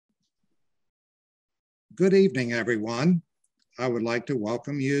Good evening, everyone. I would like to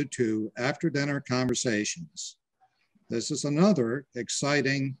welcome you to After Dinner Conversations. This is another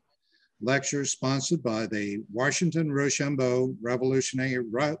exciting lecture sponsored by the Washington-Rochambeau Revolutionary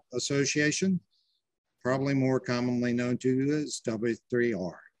Association, probably more commonly known to you as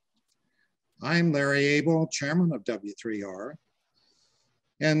W3R. I'm Larry Abel, chairman of W3R,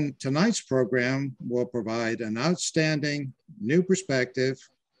 and tonight's program will provide an outstanding new perspective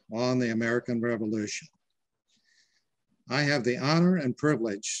on the American Revolution. I have the honor and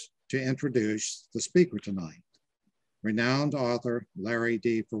privilege to introduce the speaker tonight, renowned author Larrie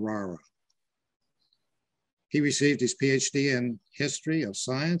D. Ferreiro. He received his PhD in History of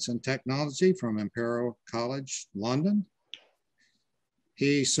Science and Technology from Imperial College, London.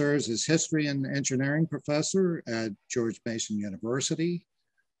 He serves as History and Engineering Professor at George Mason University,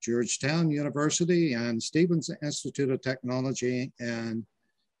 Georgetown University, and Stevens Institute of Technology in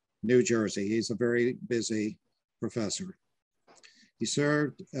New Jersey. He's a very busy professor. He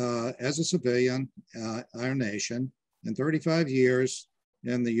served as a civilian our nation in 35 years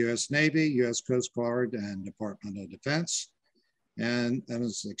in the US Navy, US Coast Guard, and Department of Defense, and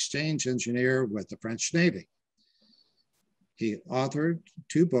as an exchange engineer with the French Navy. He authored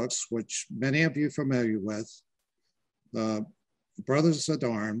two books, which many of you are familiar with, Brothers at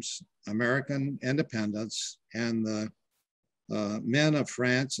Arms, American Independence, and the Men of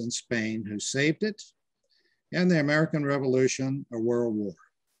France and Spain Who Saved It, and the American Revolution, a World War.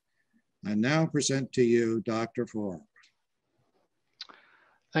 I now present to you Dr. Ferreiro.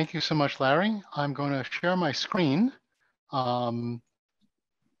 Thank you so much, Larry. I'm going to share my screen. And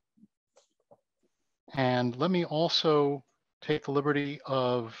let me also take the liberty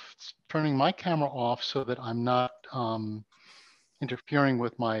of turning my camera off so that I'm not interfering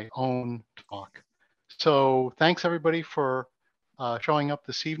with my own talk. So thanks everybody for showing up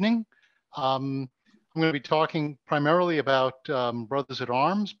this evening. I'm going to be talking primarily about Brothers at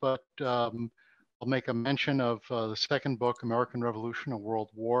Arms, but I'll make a mention of the second book, American Revolution, a World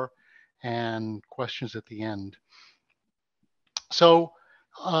War, and questions at the end. So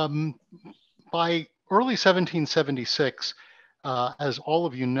by early 1776, as all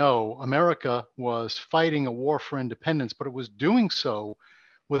of you know, America was fighting a war for independence, but it was doing so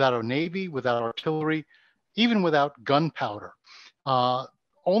without a navy, without artillery, even without gunpowder.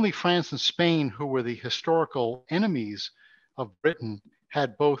 Only France and Spain, who were the historical enemies of Britain,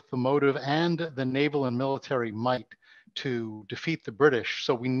 had both the motive and the naval and military might to defeat the British.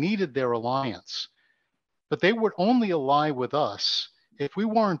 So we needed their alliance. But they would only ally with us if we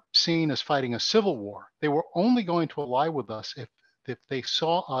weren't seen as fighting a civil war. They were only going to ally with us if they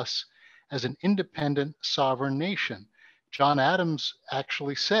saw us as an independent sovereign nation. John Adams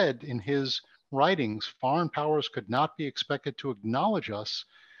actually said in his writings, foreign powers could not be expected to acknowledge us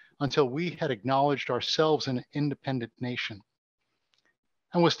until we had acknowledged ourselves an independent nation.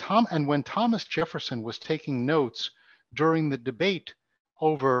 And when Thomas Jefferson was taking notes during the debate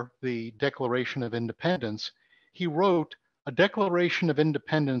over the Declaration of Independence, he wrote, "A Declaration of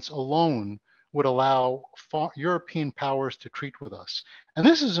Independence alone would allow European powers to treat with us." And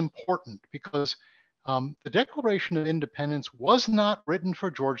this is important because the Declaration of Independence was not written for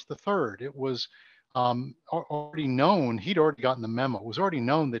George III. It was already known, he'd already gotten the memo. It was already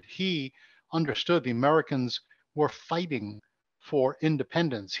known that he understood the Americans were fighting for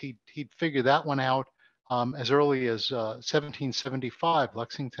independence. He'd figured that one out as early as 1775,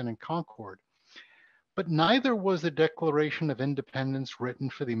 Lexington and Concord. But neither was the Declaration of Independence written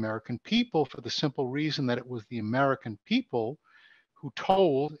for the American people, for the simple reason that it was the American people who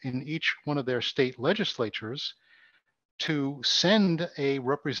told in each one of their state legislatures to send a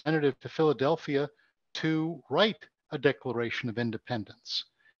representative to Philadelphia to write a Declaration of Independence.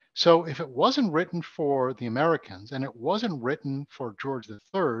 So if it wasn't written for the Americans and it wasn't written for George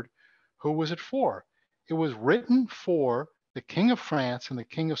III, who was it for? It was written for the King of France and the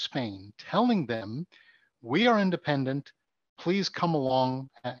King of Spain, telling them, we are independent, please come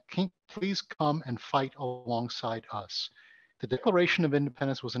along, please come and fight alongside us. The Declaration of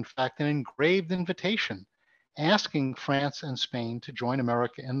Independence was in fact an engraved invitation asking France and Spain to join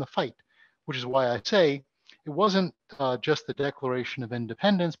America in the fight, which is why I say it wasn't just the Declaration of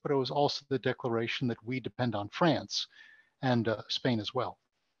Independence, but it was also the declaration that we depend on France and Spain as well.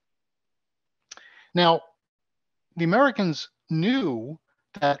 Now, the Americans knew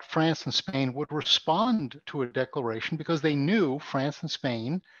that France and Spain would respond to a declaration because they knew France and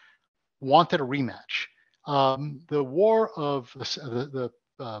Spain wanted a rematch. The war of the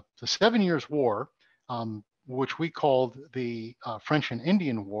 7 Years' War, which we called the French and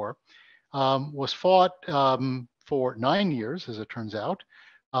Indian War, was fought for 9 years, as it turns out,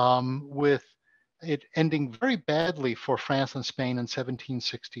 with it ending very badly for France and Spain in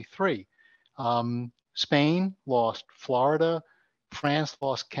 1763. Spain lost Florida, France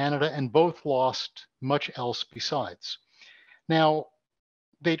lost Canada, and both lost much else besides. Now,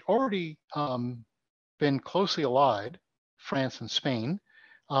 they'd already been closely allied, France and Spain,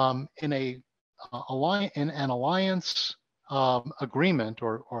 in an alliance agreement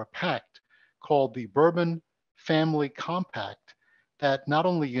or a pact called the Bourbon Family Compact that not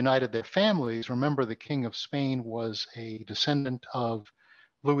only united their families. Remember, the King of Spain was a descendant of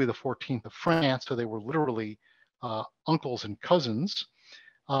Louis XIV of France, so they were literally uncles and cousins,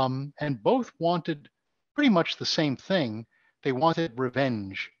 and both wanted pretty much the same thing. They wanted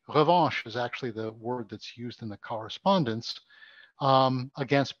revenge. Revanche is actually the word that's used in the correspondence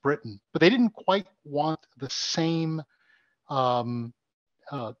against Britain, but they didn't quite want the same.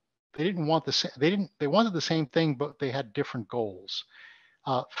 They didn't want the same. They wanted the same thing, but they had different goals.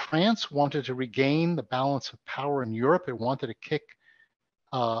 France wanted to regain the balance of power in Europe. It wanted to kick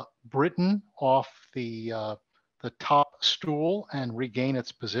Britain off the top stool and regain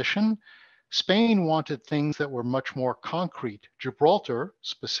its position. Spain wanted things that were much more concrete, Gibraltar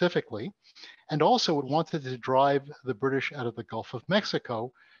specifically, and also it wanted to drive the British out of the Gulf of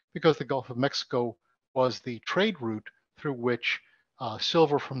Mexico because the Gulf of Mexico was the trade route through which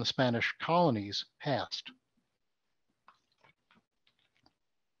silver from the Spanish colonies passed.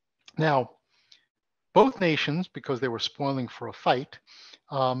 Now, both nations, because they were spoiling for a fight,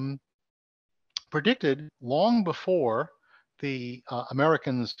 predicted long before the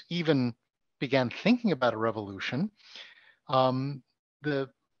Americans even began thinking about a revolution, the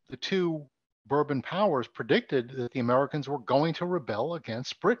two Bourbon powers predicted that the Americans were going to rebel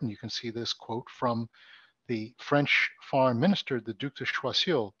against Britain. You can see this quote from the French foreign minister, the Duc de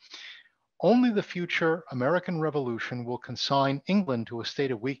Choiseul. Only the future American Revolution will consign England to a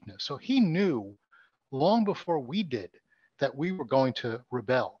state of weakness. So he knew long before we did that we were going to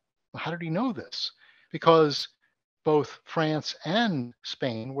rebel. How did he know this? Because both France and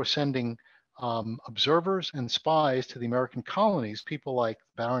Spain were sending observers and spies to the American colonies, people like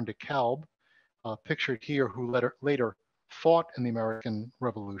Baron de Kalb, pictured here, who later fought in the American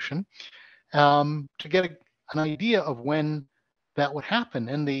Revolution, to get an idea of when that would happen.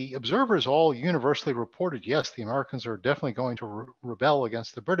 And the observers all universally reported, yes, the Americans are definitely going to rebel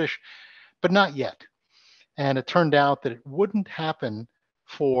against the British, but not yet. And it turned out that it wouldn't happen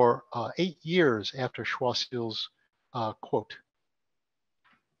for 8 years after Choiseul's quote.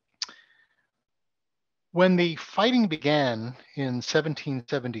 When the fighting began in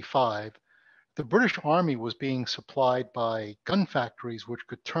 1775, the British Army was being supplied by gun factories which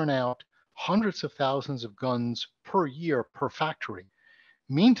could turn out hundreds of thousands of guns per year per factory.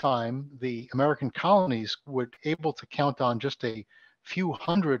 Meantime, the American colonies were able to count on just a few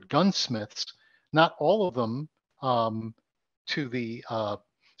hundred gunsmiths, not all of them to the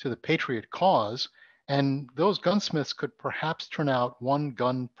Patriot cause, and those gunsmiths could perhaps turn out one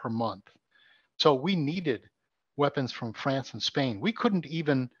gun per month. So we needed weapons from France and Spain. We couldn't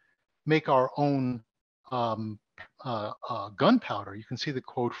even make our own gunpowder. You can see the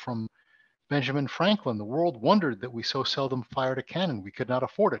quote from Benjamin Franklin. The world wondered that we so seldom fired a cannon. We could not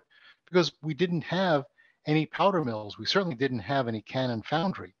afford it because we didn't have any powder mills. We certainly didn't have any cannon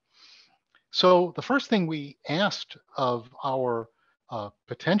foundry. So the first thing we asked of our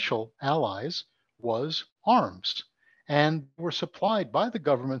potential allies was arms. And were supplied by the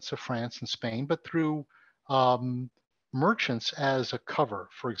governments of France and Spain, but through merchants as a cover.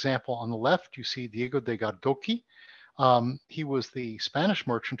 For example, on the left, you see Diego de Gardoqui. He was the Spanish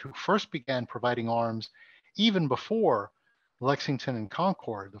merchant who first began providing arms even before Lexington and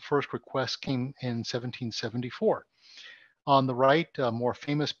Concord. The first request came in 1774. On the right, more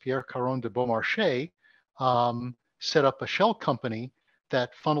famous Pierre Caron de Beaumarchais set up a shell company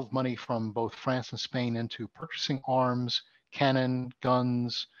that funneled money from both France and Spain into purchasing arms, cannon,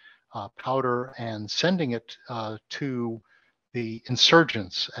 guns, powder, and sending it to the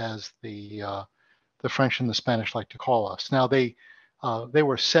insurgents, as the French and the Spanish like to call us. Now they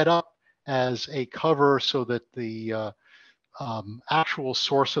were set up as a cover so that the actual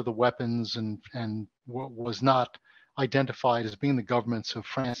source of the weapons and was not identified as being the governments of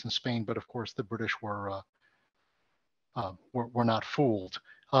France and Spain, but of course the British were not fooled.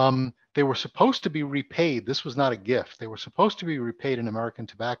 They were supposed to be repaid. This was not a gift. They were supposed to be repaid in American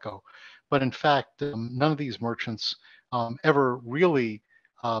tobacco, but in fact, none of these merchants ever really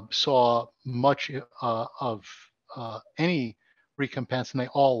saw much of any recompense, and they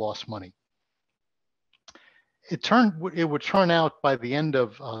all lost money. It would turn out by the end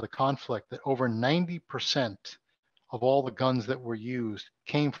of the conflict that over 90% of all the guns that were used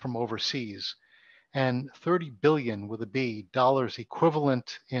came from overseas. and 30 billion with a B dollars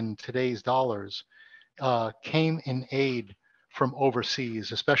equivalent in today's dollars came in aid from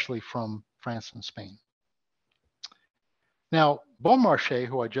overseas, especially from France and Spain. Now, Beaumarchais,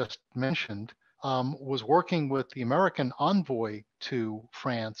 who I just mentioned, was working with the American envoy to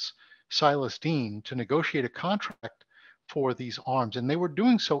France, Silas Deane, to negotiate a contract for these arms. And they were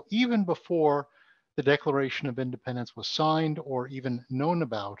doing so even before the Declaration of Independence was signed or even known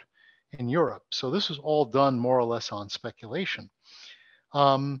about in Europe. So this was all done more or less on speculation.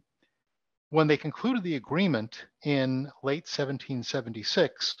 When they concluded the agreement in late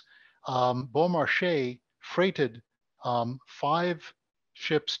 1776, Beaumarchais freighted 5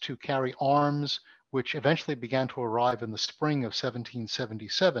 ships to carry arms, which eventually began to arrive in the spring of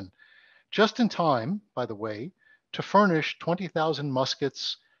 1777, just in time, by the way, to furnish 20,000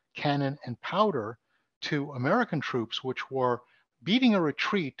 muskets, cannon, and powder to American troops, which were beating a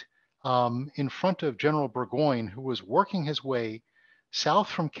retreat in front of General Burgoyne, who was working his way south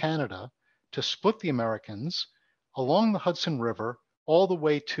from Canada to split the Americans along the Hudson River all the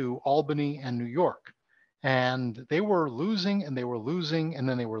way to Albany and New York. And they were losing and they were losing and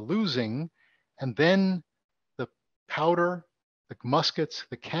then they were losing. And then the powder, the muskets,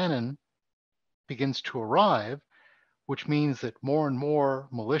 the cannon begins to arrive, which means that more and more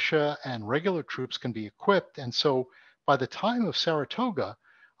militia and regular troops can be equipped. And so by the time of Saratoga,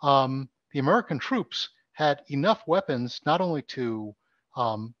 the American troops had enough weapons not only to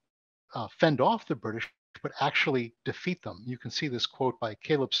fend off the British, but actually defeat them. You can see this quote by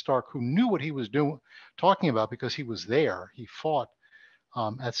Caleb Stark, who knew what he was talking about because he was there. He fought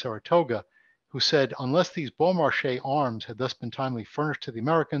at Saratoga, who said, unless these Beaumarchais arms had thus been timely furnished to the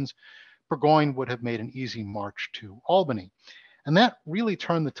Americans, Burgoyne would have made an easy march to Albany. And that really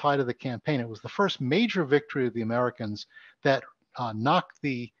turned the tide of the campaign. It was the first major victory of the Americans that knocked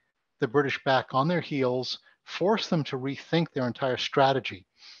the British back on their heels, forced them to rethink their entire strategy.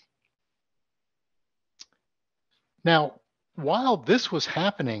 Now, while this was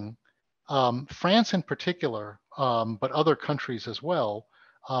happening, France in particular, but other countries as well,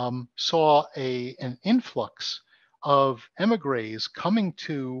 saw an influx of emigres coming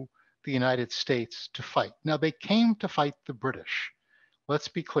to the United States to fight. Now, they came to fight the British. Let's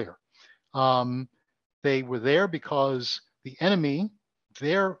be clear. They were there because the enemy,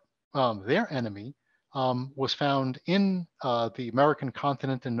 their enemy, was found in the American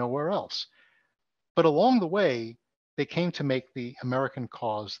continent and nowhere else. But along the way, they came to make the American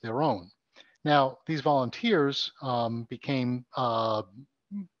cause their own. Now, these volunteers became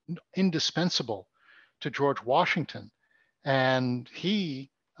indispensable to George Washington, and he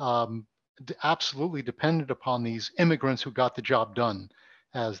absolutely depended upon these immigrants who got the job done,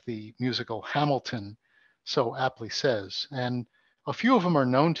 as the musical Hamilton so aptly says. And a few of them are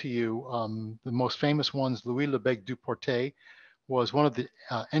known to you. The most famous ones, Louis Lebesgue Duportet was one of the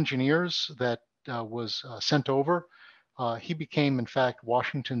engineers that was sent over. He became, in fact,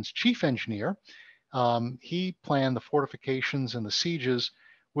 Washington's chief engineer. He planned the fortifications and the sieges,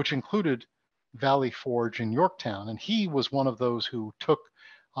 which included Valley Forge in Yorktown. And he was one of those who took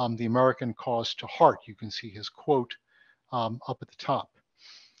the American cause to heart. You can see his quote up at the top.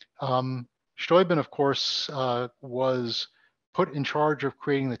 Steuben, of course, was put in charge of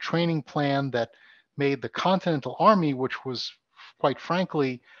creating the training plan that made the Continental Army, which was, quite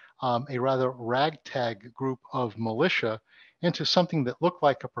frankly, a rather ragtag group of militia, into something that looked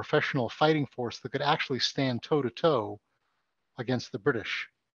like a professional fighting force that could actually stand toe-to-toe against the British.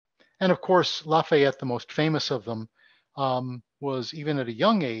 And of course, Lafayette, the most famous of them, was even at a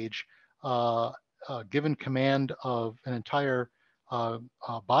young age given command of an entire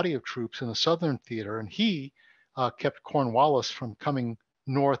body of troops in the Southern Theater, and he kept Cornwallis from coming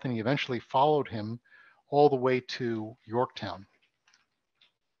north, and he eventually followed him all the way to Yorktown.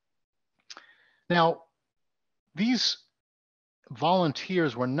 Now, these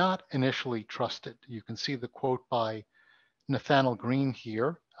volunteers were not initially trusted. You can see the quote by Nathanael Greene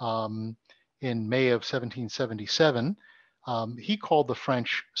here in May of 1777. He called the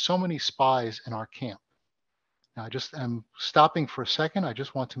French so many spies in our camp. Now, I'm stopping for a second. I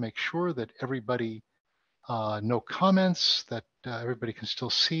just want to make sure that everybody, no comments, that everybody can still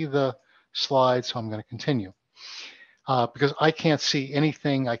see the slides, so I'm going to continue. Because I can't see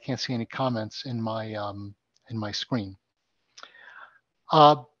anything, I can't see any comments in my screen.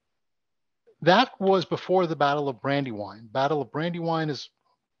 That was before the Battle of Brandywine. Battle of Brandywine, as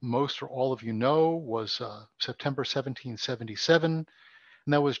most or all of you know, was September 1777,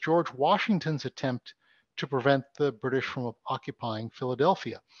 and that was George Washington's attempt to prevent the British from occupying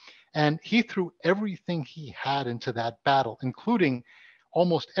Philadelphia. And he threw everything he had into that battle, including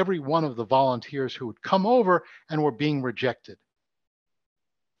almost every one of the volunteers who had come over and were being rejected.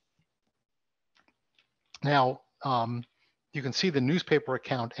 Now, you can see the newspaper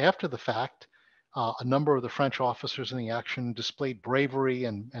account after the fact. A number of the French officers in the action displayed bravery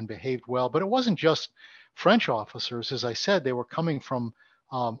and behaved well, but it wasn't just French officers. As I said, they were coming from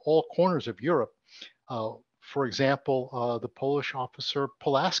all corners of Europe. For example, the Polish officer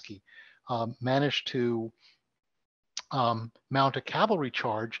Pulaski managed to mount a cavalry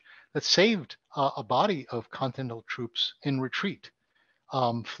charge that saved a body of Continental troops in retreat.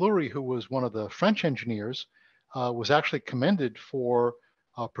 Fleury, who was one of the French engineers, was actually commended for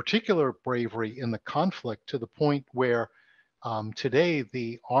particular bravery in the conflict, to the point where today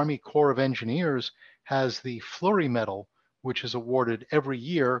the Army Corps of Engineers has the Fleury Medal, which is awarded every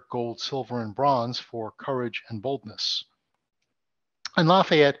year, gold, silver, and bronze, for courage and boldness. And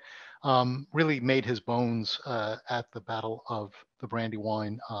Lafayette really made his bones at the Battle of the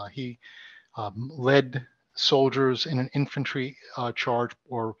Brandywine. He led soldiers in an infantry charge,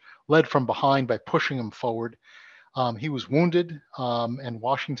 or led from behind by pushing them forward. He was wounded, and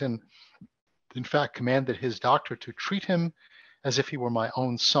Washington, in fact, commanded his doctor to treat him as if he were my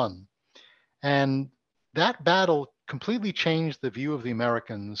own son. And that battle completely changed the view of the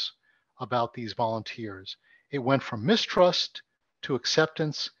Americans about these volunteers. It went from mistrust to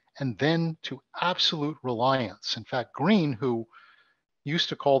acceptance, and then to absolute reliance. In fact, Greene, who used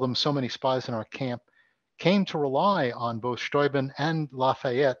to call them so many spies in our camp, came to rely on both Steuben and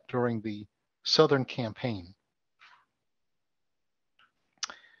Lafayette during the Southern campaign.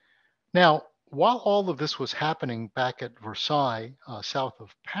 Now, while all of this was happening back at Versailles, south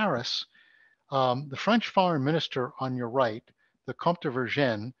of Paris, the French foreign minister on your right, the Comte de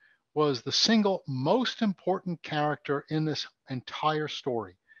Vergennes, was the single most important character in this entire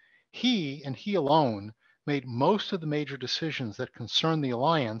story. He, and he alone, made most of the major decisions that concern the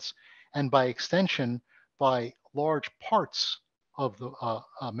alliance, and by extension, by large parts of the,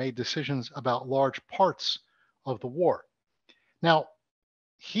 made decisions about large parts of the war. Now,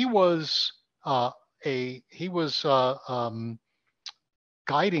 he was guiding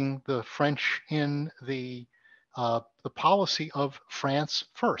the French in the policy of France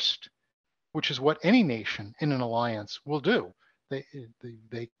first, which is what any nation in an alliance will do.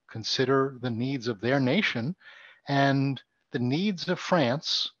 They consider the needs of their nation, and the needs of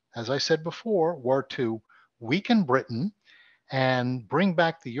France, as I said before, were to weaken Britain and bring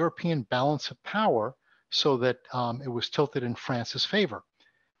back the European balance of power so that it was tilted in France's favor.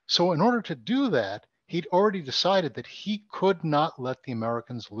 So in order to do that, he'd already decided that he could not let the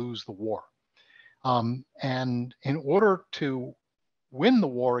Americans lose the war. And in order to win the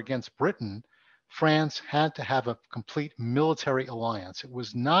war against Britain, France had to have a complete military alliance. It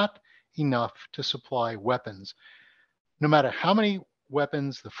was not enough to supply weapons. No matter how many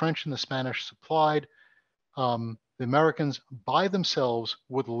weapons the French and the Spanish supplied, the Americans by themselves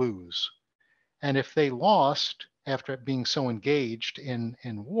would lose. And if they lost, after being so engaged in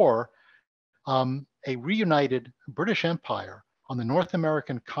war, a reunited British Empire on the North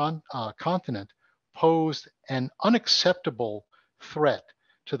American continent posed an unacceptable threat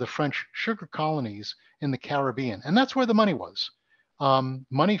to the French sugar colonies in the Caribbean. And that's where the money was.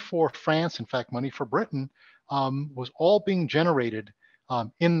 Money for France, in fact, money for Britain, was all being generated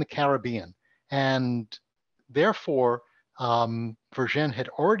in the Caribbean. And therefore, Vergennes had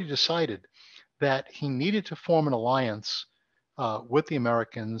already decided that he needed to form an alliance with the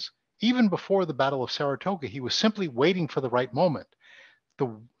Americans. Even before the Battle of Saratoga, he was simply waiting for the right moment.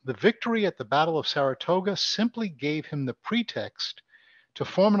 The victory at the Battle of Saratoga simply gave him the pretext to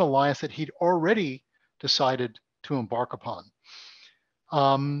form an alliance that he'd already decided to embark upon.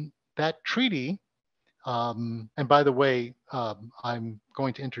 That treaty, and by the way, I'm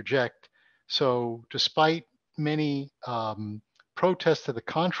going to interject. So despite many protests to the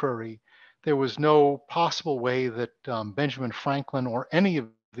contrary, there was no possible way that Benjamin Franklin or any of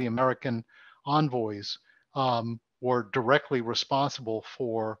the American envoys were directly responsible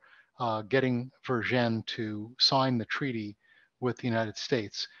for getting Vergennes to sign the treaty with the United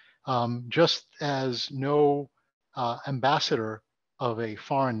States. Just as no ambassador of a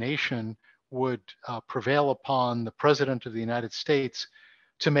foreign nation would prevail upon the President of the United States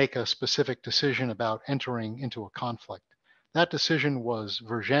to make a specific decision about entering into a conflict. That decision was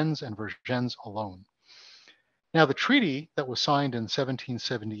Vergennes and Vergennes alone. Now, the treaty that was signed in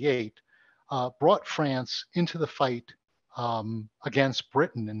 1778 brought France into the fight against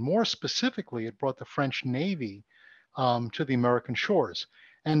Britain, and more specifically, it brought the French Navy to the American shores.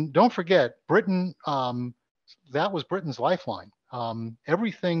 And don't forget, Britain, that was Britain's lifeline.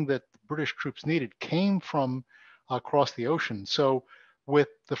 Everything that the British troops needed came from across the ocean. So with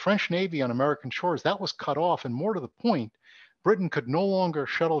the French Navy on American shores, that was cut off. And more to the point, Britain could no longer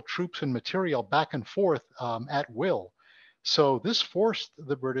shuttle troops and material back and forth at will. So this forced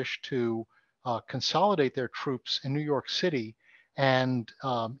the British to consolidate their troops in New York City and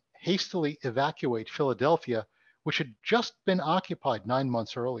hastily evacuate Philadelphia, which had just been occupied 9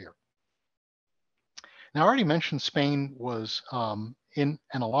 months earlier. Now, I already mentioned Spain was in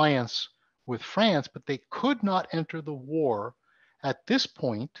an alliance with France, but they could not enter the war at this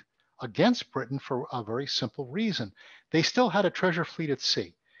point against Britain for a very simple reason. They still had a treasure fleet at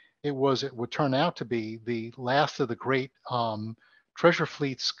sea. It would turn out to be the last of the great treasure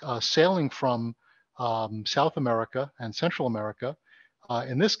fleets sailing from South America and Central America,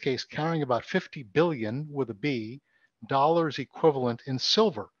 in this case carrying about 50 billion with a B dollars equivalent in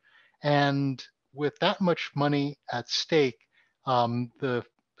silver. And with that much money at stake, the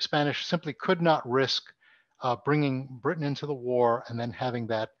Spanish simply could not risk bringing Britain into the war and then having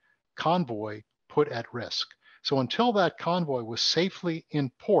that convoy put at risk. So until that convoy was safely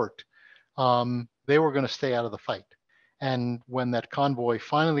in port, they were going to stay out of the fight. And when that convoy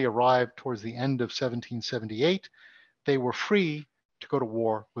finally arrived towards the end of 1778, they were free to go to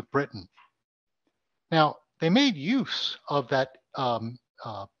war with Britain. Now, they made use of that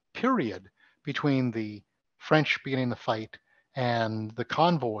period between the French beginning the fight and the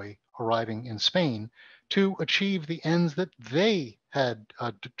convoy arriving in Spain to achieve the ends that they had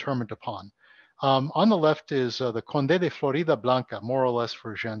determined upon. On the left is the Conde de Florida Blanca, more or less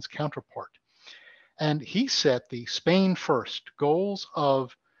Vergennes' counterpart. And he set the Spain first goals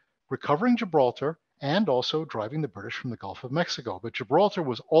of recovering Gibraltar and also driving the British from the Gulf of Mexico. But Gibraltar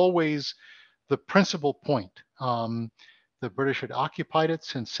was always the principal point. The British had occupied it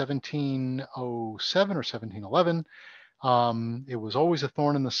since 1707 or 1711. It was always a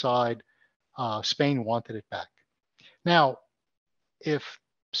thorn in the side. Spain wanted it back. Now, if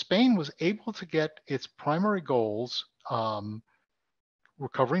Spain was able to get its primary goals,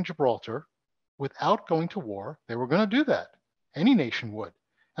 recovering Gibraltar, without going to war, they were going to do that. Any nation would.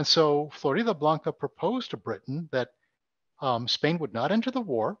 And so Florida Blanca proposed to Britain that Spain would not enter the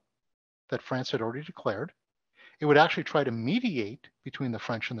war that France had already declared. It would actually try to mediate between the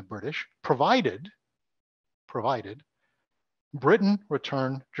French and the British, provided Britain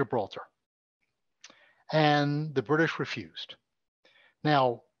return Gibraltar. And the British refused.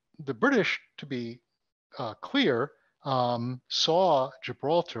 Now, the British, to be clear, saw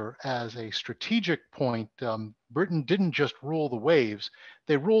Gibraltar as a strategic point. Britain didn't just rule the waves.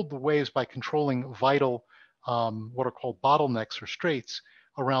 They ruled the waves by controlling vital, what are called bottlenecks or straits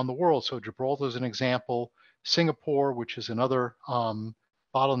around the world. So Gibraltar is an example. Singapore, which is another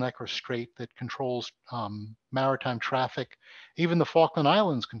bottleneck or strait that controls maritime traffic. Even the Falkland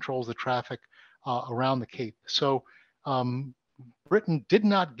Islands controls the traffic around the Cape. So Britain did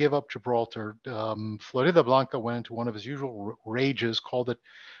not give up Gibraltar. Florida Blanca went into one of his usual rages, called it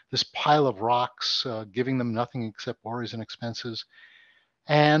this pile of rocks, giving them nothing except worries and expenses.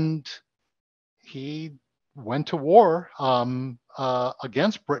 And he went to war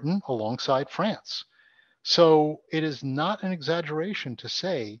against Britain alongside France. So it is not an exaggeration to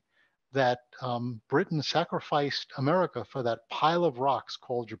say that Britain sacrificed America for that pile of rocks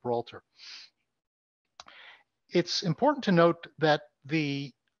called Gibraltar. It's important to note that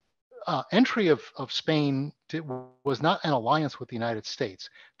the entry of Spain was not an alliance with the United States.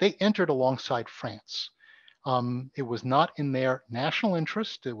 They entered alongside France. It was not in their national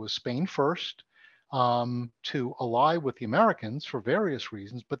interest. It was Spain first to ally with the Americans for various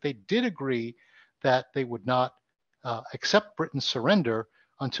reasons, but they did agree that they would not accept Britain's surrender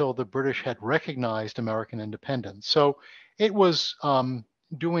until the British had recognized American independence. So it was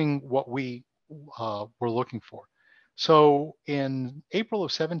doing what we were looking for. So in April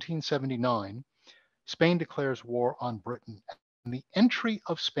of 1779, Spain declares war on Britain. And the entry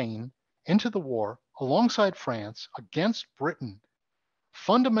of Spain into the war alongside France against Britain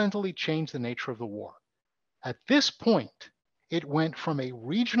fundamentally changed the nature of the war. At this point, it went from a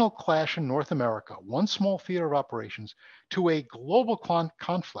regional clash in North America, one small theater of operations, to a global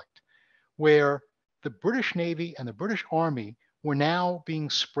conflict where the British Navy and the British Army were now being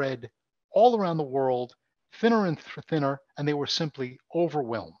spread all around the world, thinner and thinner, and they were simply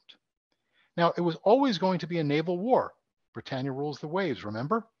overwhelmed. Now, it was always going to be a naval war. Britannia rules the waves,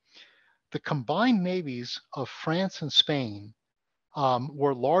 remember? The combined navies of France and Spain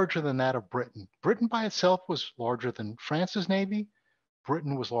were larger than that of Britain. Britain by itself was larger than France's navy.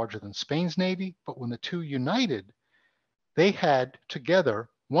 Britain was larger than Spain's navy. But when the two united, they had together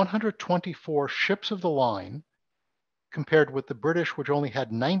 124 ships of the line, compared with the British, which only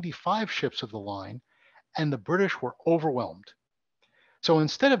had 95 ships of the line, and the British were overwhelmed. So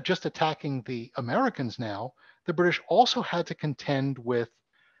instead of just attacking the Americans now, the British also had to contend with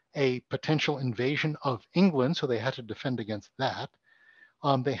a potential invasion of England, so they had to defend against that.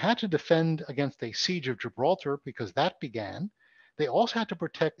 They had to defend against a siege of Gibraltar because that began. They also had to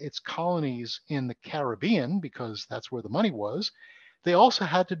protect its colonies in the Caribbean because that's where the money was. They also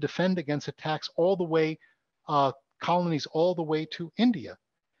had to defend against attacks all the way, colonies all the way to India.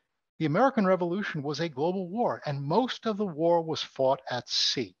 The American Revolution was a global war, and most of the war was fought at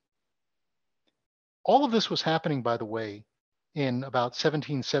sea. All of this was happening, by the way, in about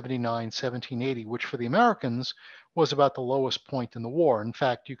 1779, 1780, which for the Americans was about the lowest point in the war. In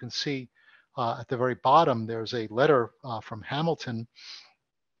fact, you can see at the very bottom, there's a letter from Hamilton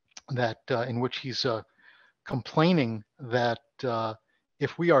that in which he's complaining that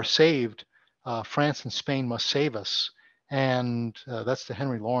if we are saved, France and Spain must save us. And that's to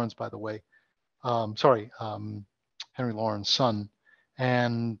Henry Lawrence, by the way. Henry Lawrence's son.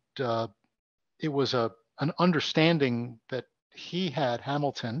 And it was an understanding that he had,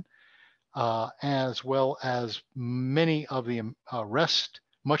 Hamilton, as well as many of the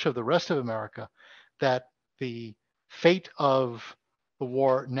much of the rest of America, that the fate of the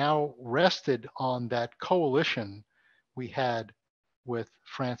war now rested on that coalition we had with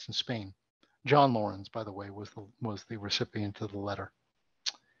France and Spain. John Lawrence, by the way, was the recipient of the letter.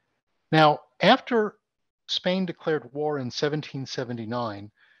 Now, after Spain declared war in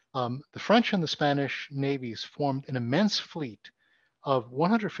 1779, the French and the Spanish navies formed an immense fleet of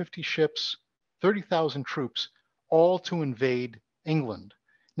 150 ships, 30,000 troops, all to invade England.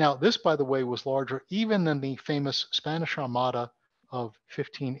 Now, this, by the way, was larger even than the famous Spanish Armada of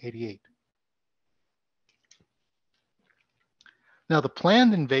 1588. Now, the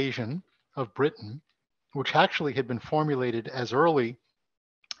planned invasion of Britain, which actually had been formulated as early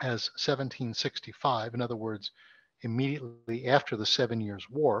as 1765, in other words, immediately after the 7 Years'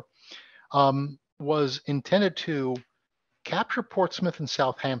 War, was intended to capture Portsmouth and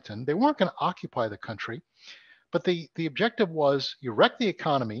Southampton. They weren't going to occupy the country, but the objective was you wreck the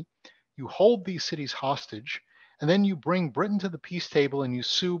economy, you hold these cities hostage, and then you bring Britain to the peace table and you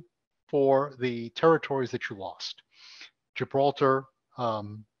sue for the territories that you lost, Gibraltar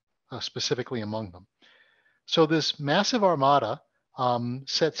specifically among them. So this massive armada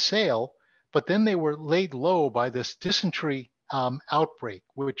set sail, but then they were laid low by this dysentery outbreak,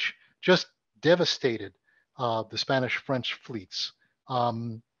 which just devastated the Spanish-French fleets.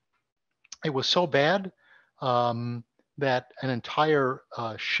 It was so bad that an entire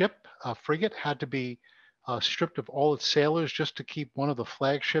ship, a frigate, had to be stripped of all its sailors just to keep one of the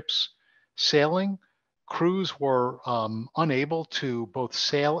flagships sailing. Crews were unable to both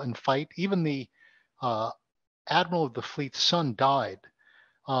sail and fight. Even the admiral of the fleet's son died.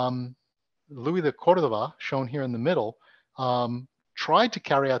 Louis de Cordova, shown here in the middle, tried to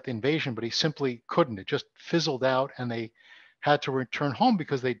carry out the invasion, but he simply couldn't. It just fizzled out, and they had to return home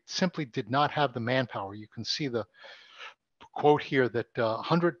because they simply did not have the manpower. You can see the quote here that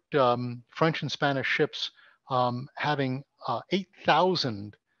 100 French and Spanish ships having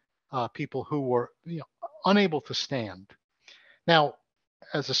 8,000 people who were unable to stand. Now,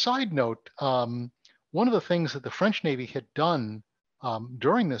 as a side note, one of the things that the French Navy had done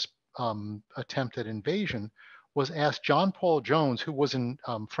during this attempt at invasion was ask John Paul Jones, who was in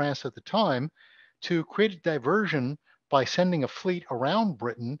France at the time, to create a diversion by sending a fleet around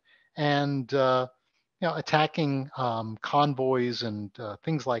Britain and attacking convoys and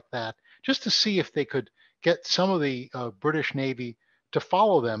things like that, just to see if they could get some of the British Navy to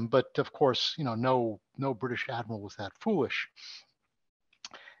follow them. But of course, no British admiral was that foolish.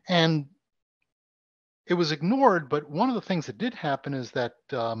 And it was ignored, but one of the things that did happen is that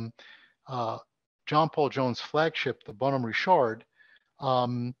John Paul Jones' flagship, the Bonhomme Richard,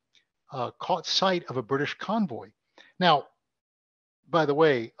 caught sight of a British convoy. Now, by the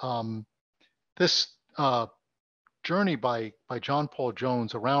way, this journey by John Paul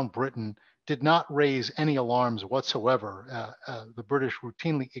Jones around Britain did not raise any alarms whatsoever. The British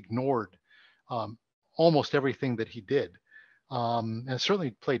routinely ignored almost everything that he did, and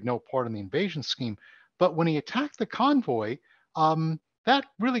certainly played no part in the invasion scheme. But when he attacked the convoy, that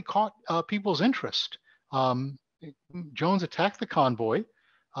really caught people's interest. Jones attacked the convoy.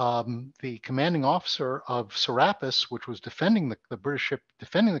 The commanding officer of Serapis, which was defending the British ship,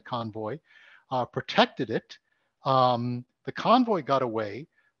 defending the convoy, protected it. The convoy got away.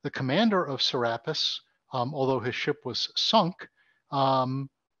 The commander of Serapis, although his ship was sunk,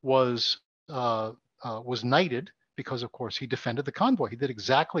 was knighted because, of course, he defended the convoy. He did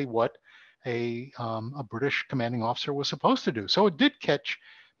exactly what a British commanding officer was supposed to do. So it did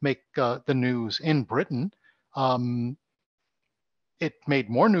make the news in Britain. it made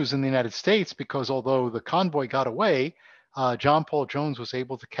more news in the United States because although the convoy got away, John Paul Jones was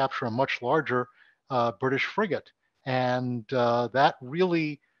able to capture a much larger British frigate. And that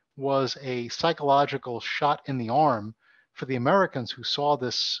really was a psychological shot in the arm for the Americans who saw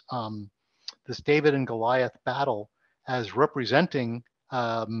this, this David and Goliath battle as representing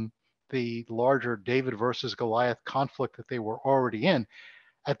the larger David versus Goliath conflict that they were already in.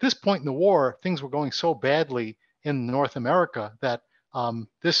 At this point in the war, things were going so badly in North America that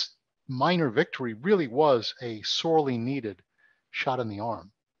this minor victory really was a sorely needed shot in the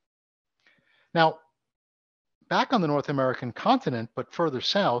arm. Now, back on the North American continent, but further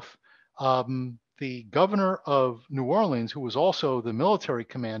south, the governor of New Orleans, who was also the military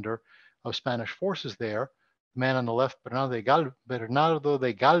commander of Spanish forces there, the man on the left, Bernardo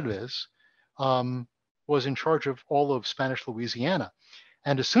de Galvez, was in charge of all of Spanish Louisiana.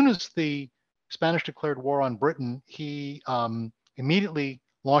 And as soon as the Spanish declared war on Britain, he immediately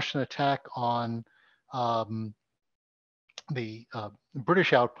launched an attack on the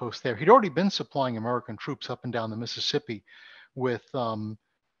British outpost there. He'd already been supplying American troops up and down the Mississippi with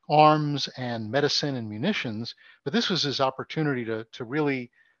arms and medicine and munitions, but this was his opportunity to really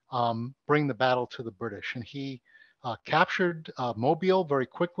bring the battle to the British. And he captured Mobile very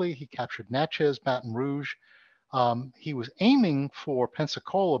quickly. He captured Natchez, Baton Rouge. He was aiming for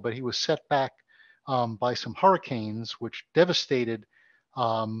Pensacola, but he was set back by some hurricanes, which devastated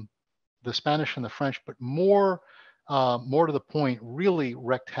the Spanish and the French, but more to the point, really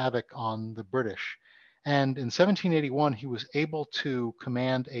wreaked havoc on the British. And in 1781, he was able to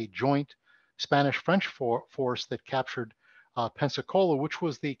command a joint Spanish-French force that captured Pensacola, which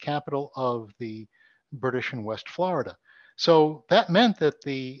was the capital of the British in West Florida. So that meant that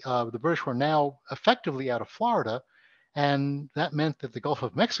the British were now effectively out of Florida, and that meant that the Gulf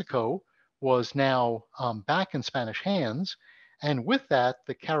of Mexico was now back in Spanish hands. And with that,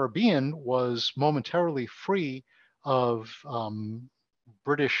 the Caribbean was momentarily free of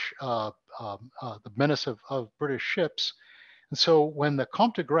British, the menace of British ships. And so when the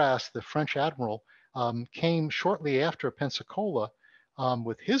Comte de Grasse, the French admiral, came shortly after Pensacola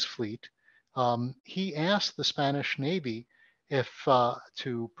with his fleet, he asked the Spanish Navy if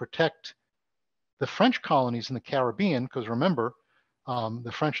to protect the French colonies in the Caribbean, because remember,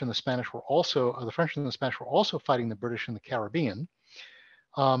 the French and the Spanish were also fighting the British in the Caribbean.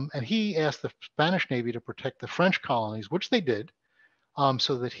 And he asked the Spanish Navy to protect the French colonies, which they did,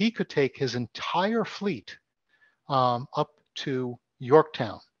 so that he could take his entire fleet up to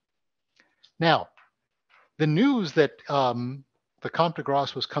Yorktown. Now, the news that the Comte de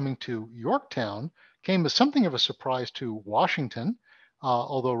Grasse was coming to Yorktown came as something of a surprise to Washington,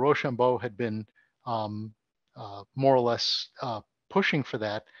 although Rochambeau had been more or less pushing for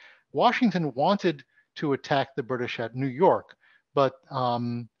that. Washington wanted to attack the British at New York, but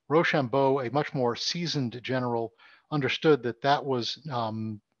Rochambeau, a much more seasoned general, understood that that was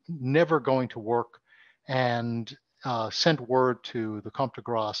never going to work, and sent word to the Comte de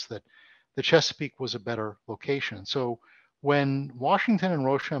Grasse that the Chesapeake was a better location. So when Washington and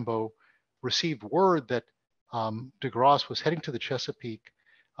Rochambeau received word that de Grasse was heading to the Chesapeake,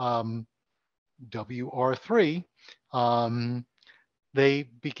 WR3, they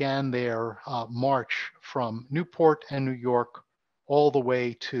began their march from Newport and New York all the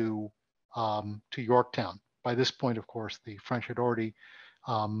way to Yorktown. By this point, of course, the French had already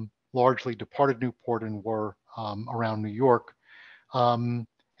largely departed Newport and were around New York. And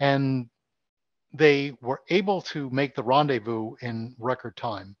they were able to make the rendezvous in record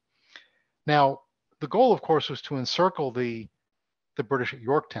time. Now, the goal, of course, was to encircle the British at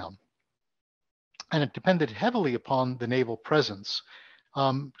Yorktown. And it depended heavily upon the naval presence.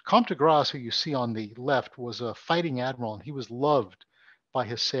 Comte de Grasse, who you see on the left, was a fighting admiral, and he was loved by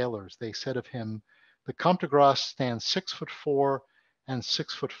his sailors. They said of him, the Comte de Grasse stands 6'4" and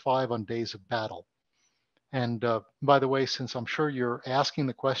 6'5" on days of battle. And by the way, since I'm sure you're asking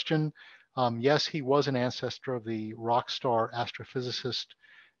the question, yes, he was an ancestor of the rock star astrophysicist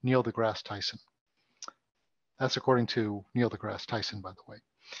Neil deGrasse Tyson. That's according to Neil deGrasse Tyson, by the way.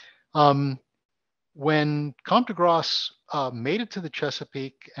 When Comte de Grasse made it to the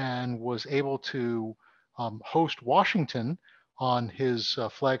Chesapeake and was able to host Washington on his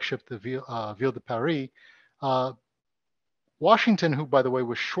flagship, the Ville de Paris, Washington, who, by the way,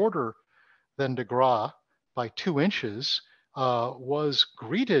 was shorter than de Grasse by 2 inches, was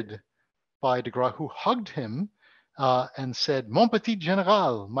greeted by de Grasse, who hugged him and said, "Mon petit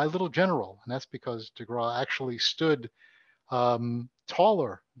général," my little general. And that's because de Grasse actually stood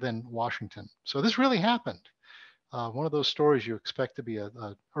taller than Washington. So this really happened. One of those stories you expect to be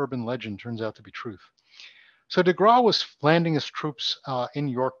an urban legend turns out to be truth. So de Grasse was landing his troops in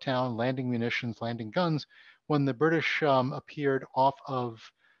Yorktown, landing munitions, landing guns, when the British appeared off of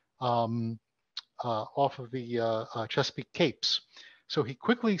the Chesapeake Capes. So he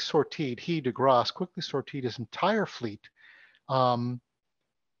quickly sortied, de Grasse quickly sortied his entire fleet. Didn't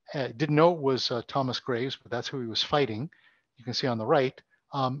know it was Thomas Graves, but that's who he was fighting. You can see on the right,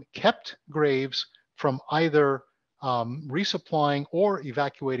 kept Graves from either resupplying or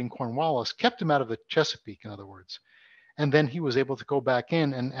evacuating Cornwallis, kept him out of the Chesapeake, in other words. And then he was able to go back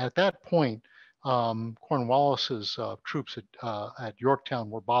in. And at that point, Cornwallis's troops at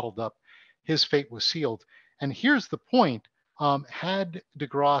Yorktown were bottled up. His fate was sealed. And here's the point. Had de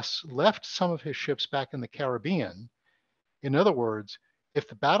Grasse left some of his ships back in the Caribbean, in other words, if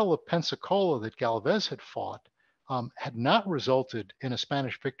the Battle of Pensacola that Galvez had fought had not resulted in a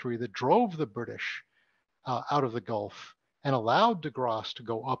Spanish victory that drove the British out of the Gulf and allowed de Grasse to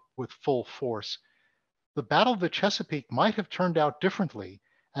go up with full force, the Battle of the Chesapeake might have turned out differently,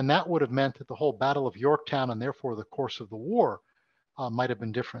 and that would have meant that the whole Battle of Yorktown and therefore the course of the war might have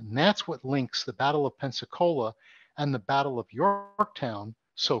been different. And that's what links the Battle of Pensacola and the Battle of Yorktown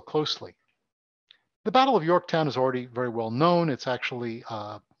so closely. The Battle of Yorktown is already very well known. It's actually,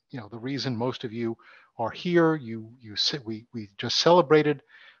 the reason most of you are here. We just celebrated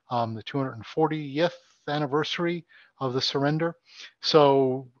the 240th anniversary of the surrender.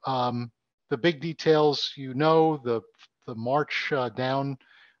 So the big details, the march down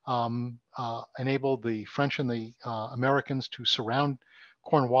enabled the French and the Americans to surround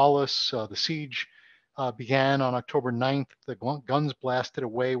Cornwallis. The siege began on October 9th. The guns blasted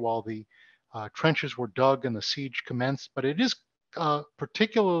away while the trenches were dug and the siege commenced. But it is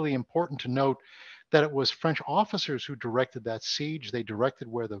particularly important to note that it was French officers who directed that siege. They directed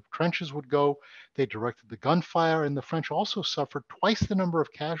where the trenches would go. They directed the gunfire, and the French also suffered twice the number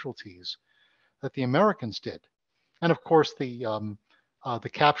of casualties that the Americans did. And of course, the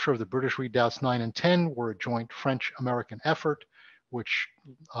capture of the British redoubts 9 and 10 were a joint French-American effort, which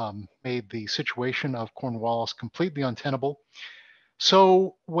made the situation of Cornwallis completely untenable.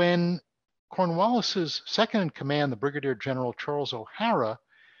 So when Cornwallis's second in command, the Brigadier General Charles O'Hara,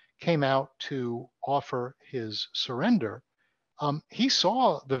 came out to offer his surrender, he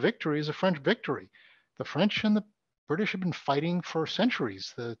saw the victory as a French victory. The French and the British had been fighting for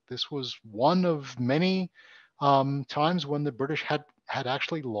centuries. This was one of many times when the British had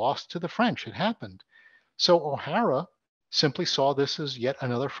actually lost to the French. It happened. So O'Hara simply saw this as yet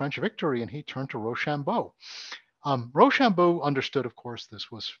another French victory, and he turned to Rochambeau. Rochambeau understood, of course, this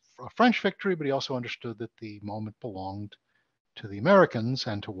was a French victory, but he also understood that the moment belonged to the Americans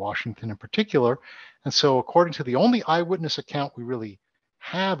and to Washington in particular. And so according to the only eyewitness account we really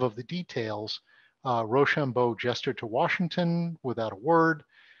have of the details, Rochambeau gestured to Washington without a word.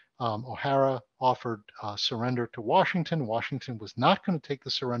 O'Hara offered surrender to Washington. Washington was not going to take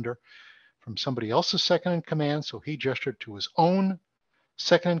the surrender from somebody else's second in command, so he gestured to his own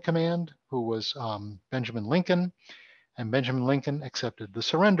second in command, who was Benjamin Lincoln, and Benjamin Lincoln accepted the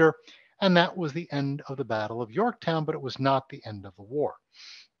surrender, and that was the end of the Battle of Yorktown, but it was not the end of the war.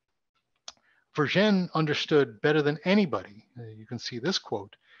 Vergennes understood better than anybody, you can see this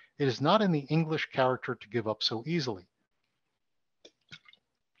quote, "It is not in the English character to give up so easily."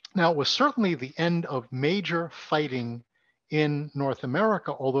 Now, it was certainly the end of major fighting in North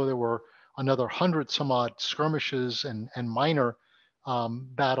America, although there were another 100 some odd skirmishes and minor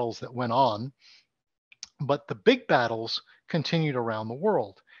battles that went on. But the big battles continued around the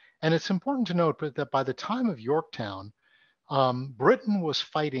world. And it's important to note that by the time of Yorktown, Britain was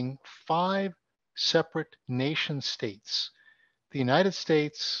fighting 5 separate nation states: the United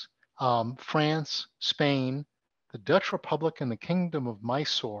States, France, Spain, the Dutch Republic, and the Kingdom of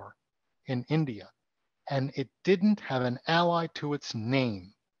Mysore in India. And it didn't have an ally to its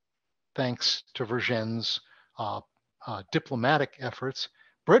name, thanks to Vergennes' diplomatic efforts.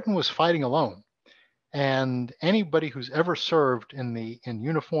 Britain was fighting alone. And anybody who's ever served in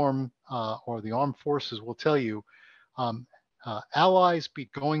uniform or the armed forces will tell you, allies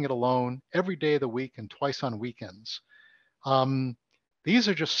beat going it alone every day of the week and twice on weekends. These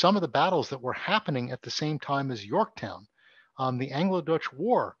are just some of the battles that were happening at the same time as Yorktown. The Anglo-Dutch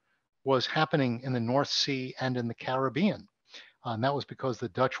War was happening in the North Sea and in the Caribbean. And that was because the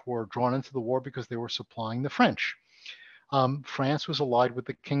Dutch were drawn into the war because they were supplying the French. France was allied with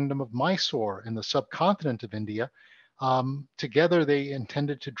the Kingdom of Mysore in the subcontinent of India. Together, they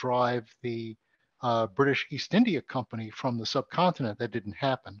intended to drive the British East India Company from the subcontinent. That didn't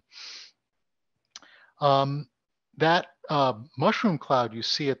happen. That mushroom cloud you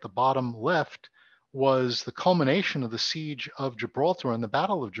see at the bottom left was the culmination of the siege of Gibraltar and the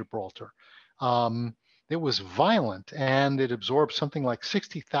Battle of Gibraltar. It was violent, and it absorbed something like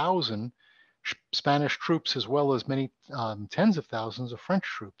 60,000 Spanish troops, as well as many tens of thousands of French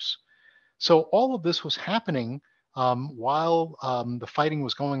troops. So all of this was happening while the fighting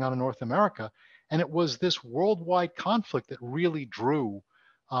was going on in North America. And it was this worldwide conflict that really drew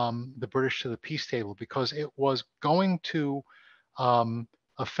the British to the peace table, because it was going to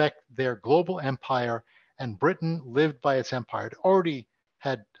affect their global empire. And Britain lived by its empire. It already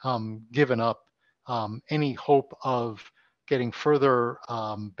had given up any hope of getting further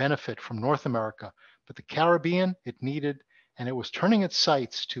benefit from North America. But the Caribbean, it needed, and it was turning its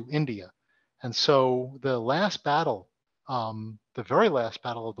sights to India. And so the last battle, the very last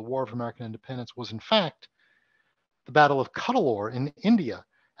battle of the War of American Independence, was in fact the Battle of Cuddalore in India.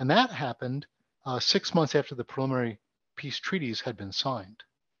 And that happened 6 months after the preliminary peace treaties had been signed.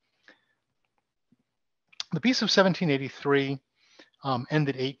 The Peace of 1783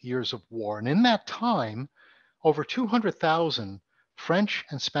 ended 8 years of war. And in that time, over 200,000 French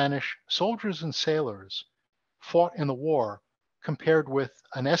and Spanish soldiers and sailors fought in the war, compared with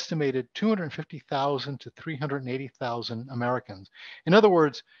an estimated 250,000 to 380,000 Americans. In other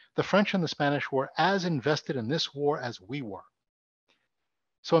words, the French and the Spanish were as invested in this war as we were.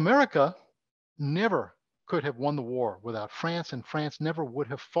 So America never could have won the war without France, and France never would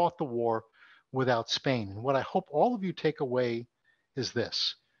have fought the war without Spain. And what I hope all of you take away is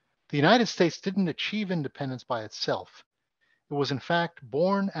this: the United States didn't achieve independence by itself. It was in fact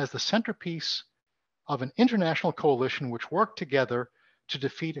born as the centerpiece of an international coalition which worked together to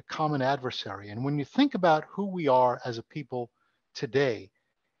defeat a common adversary. And when you think about who we are as a people today,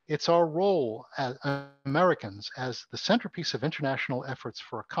 it's our role as Americans as the centerpiece of international efforts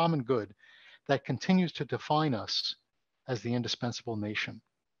for a common good that continues to define us as the indispensable nation.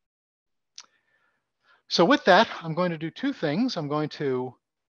 So with that, I'm going to do two things. I'm going to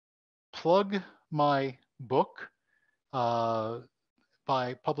plug my book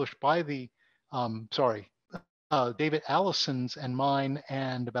published by the David Allison's and mine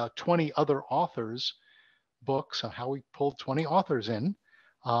and about 20 other authors' books on how we pulled 20 authors in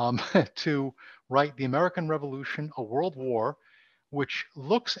to write The American Revolution, A World War, which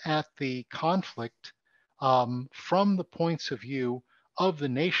looks at the conflict from the points of view of the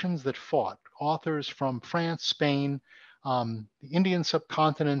nations that fought. Authors from France, Spain, the Indian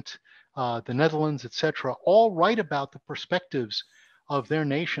subcontinent, the Netherlands, etc., all write about the perspectives of their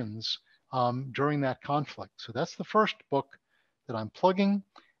nations during that conflict. So that's the first book that I'm plugging.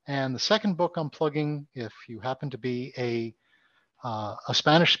 And the second book I'm plugging, if you happen to be a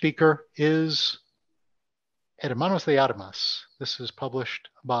Spanish speaker, is Hermanos de Armas. This is published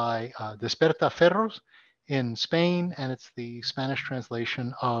by Despertaferros in Spain, and it's the Spanish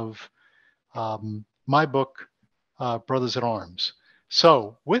translation of my book, Brothers at Arms.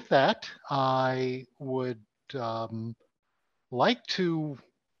 So with that, I would like to,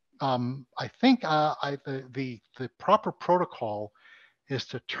 I think the proper protocol is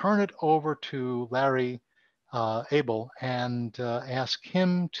to turn it over to Larrie Abel and ask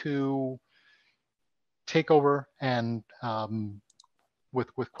him to take over and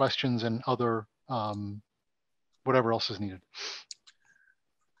with questions and other whatever else is needed.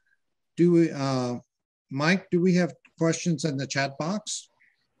 Do we, Mike, do we have questions in the chat box?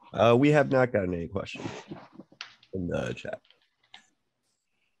 We have not gotten any questions in the chat.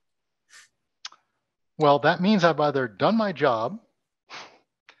 Well, that means I've either done my job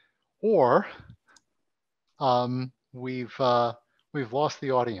or we've lost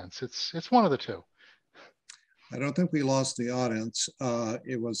the audience. It's one of the two. I don't think we lost the audience.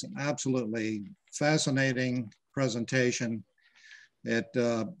 It was an absolutely fascinating presentation. It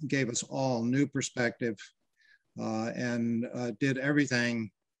gave us all new perspective and did everything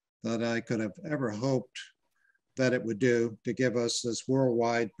that I could have ever hoped that it would do, to give us this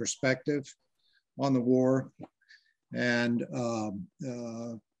worldwide perspective on the war and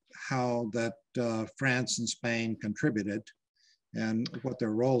how that France and Spain contributed and what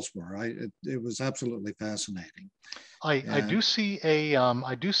their roles were. It was absolutely fascinating. I do see a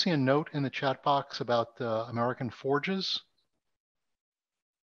note in the chat box about American forges,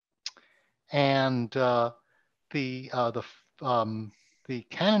 and the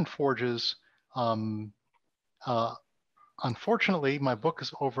cannon forges. Unfortunately, my book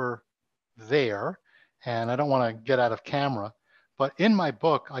is over there, and I don't want to get out of camera. But in my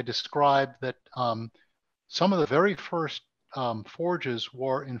book, I described that some of the very first forges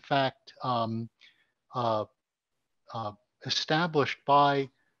were, in fact, established by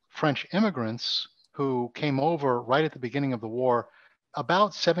French immigrants who came over right at the beginning of the war,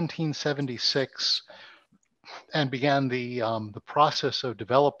 about 1776, and began the process of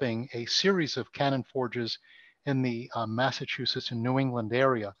developing a series of cannon forges in the Massachusetts and New England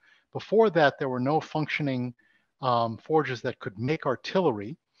area. Before that, there were no functioning forges that could make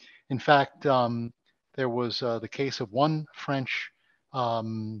artillery. In fact, there was the case of one French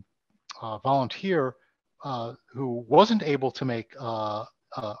volunteer who wasn't able to make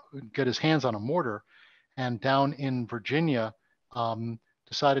get his hands on a mortar, and down in Virginia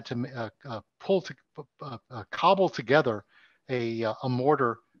decided to cobble together a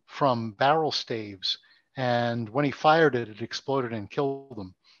mortar from barrel staves. And when he fired it, it exploded and killed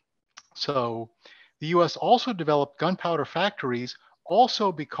them. So the U.S. also developed gunpowder factories,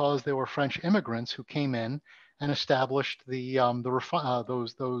 also because there were French immigrants who came in and established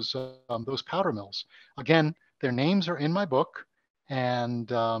those powder mills. Again, their names are in my book, and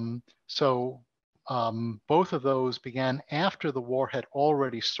both of those began after the war had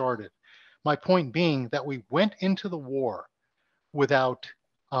already started. My point being that we went into the war without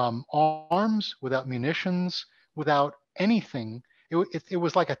arms, without munitions, without anything. It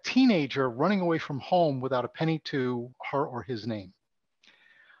was like a teenager running away from home without a penny to her or his name.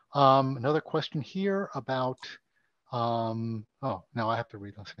 Another question here about, oh, now I have to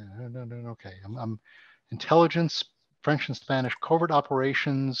read this. Okay, I'm intelligence, French and Spanish covert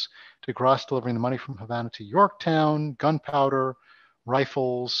operations, de Grasse delivering the money from Havana to Yorktown, gunpowder,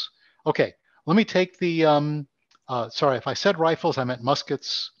 rifles. Okay, let me take the, sorry, if I said rifles, I meant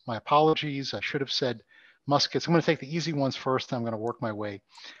muskets. My apologies, I should have said muskets. I'm gonna take the easy ones first, and I'm gonna work my way.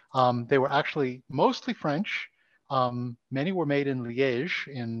 They were actually mostly French. Many were made in Liège,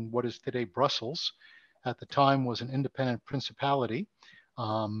 in what is today Brussels. At the time was an independent principality,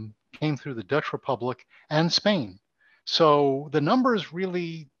 came through the Dutch Republic and Spain. So the numbers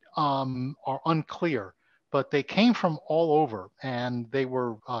really are unclear, but they came from all over, and they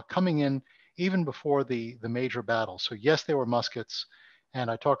were coming in even before the major battles. So yes, they were muskets, and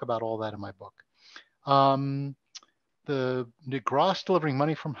I talk about all that in my book. The de Grasse delivering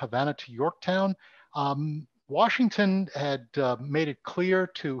money from Havana to Yorktown. Washington had made it clear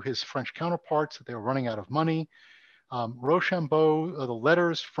to his French counterparts that they were running out of money. Rochambeau, the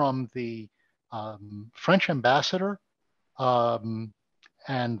letters from the French ambassador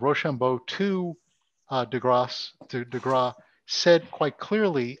and Rochambeau to de Grasse said quite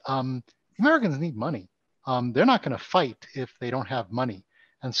clearly, Americans need money. They're not going to fight if they don't have money.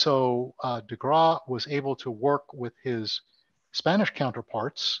 And so de Grasse was able to work with his Spanish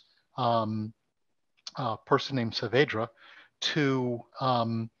counterparts, a person named Saavedra, to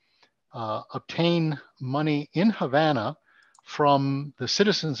obtain money in Havana from the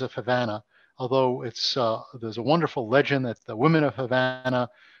citizens of Havana. Although there's a wonderful legend that the women of Havana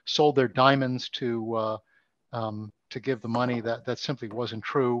sold their diamonds to give the money. That simply wasn't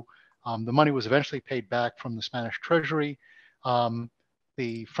true. The money was eventually paid back from the Spanish treasury.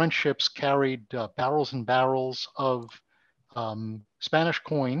 The French ships carried barrels and barrels of Spanish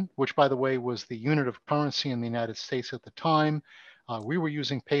coin, which, by the way, was the unit of currency in the United States at the time. We were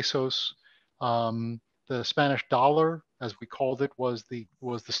using pesos. The Spanish dollar, as we called it, was the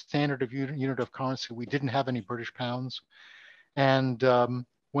standard of unit of currency. We didn't have any British pounds. And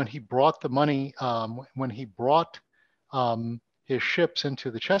when he brought the money, when he brought his ships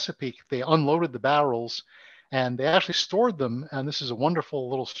into the Chesapeake, they unloaded the barrels, and they actually stored them. And this is a wonderful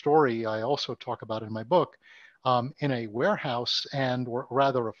little story I also talk about in my book, in a warehouse, and or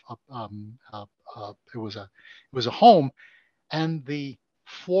rather, it was a home, and the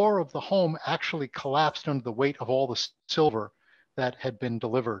floor of the home actually collapsed under the weight of all the silver that had been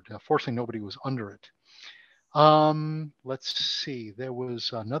delivered. Fortunately, nobody was under it. Let's see, there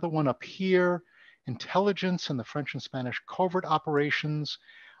was another one up here, intelligence and the French and Spanish covert operations.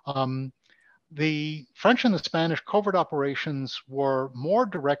 The French and the Spanish covert operations were more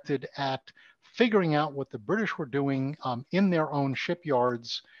directed at figuring out what the British were doing in their own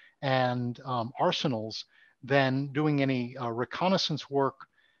shipyards and arsenals than doing any reconnaissance work.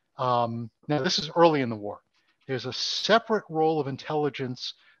 Now, this is early in the war. There's a separate role of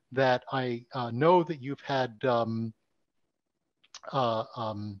intelligence that I know that you've had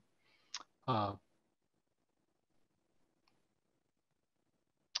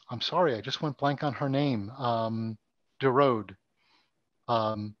I'm sorry, I just went blank on her name. De Rode,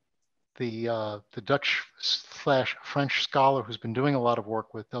 the Dutch/French scholar who's been doing a lot of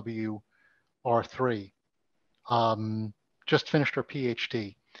work with W3R, just finished her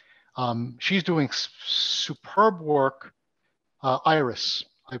PhD. She's doing superb work. Iris,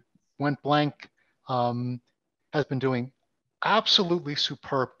 I went blank, has been doing absolutely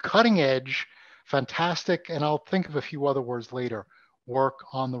superb, cutting edge, fantastic, and I'll think of a few other words later, work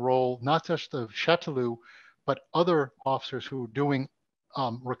on the role, not just of Châteauroux, but other officers who were doing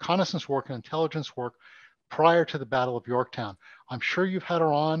reconnaissance work and intelligence work prior to the Battle of Yorktown. I'm sure you've had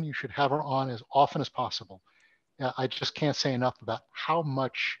her on. You should have her on as often as possible. I just can't say enough about how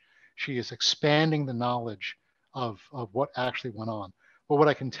much she is expanding the knowledge of what actually went on. But what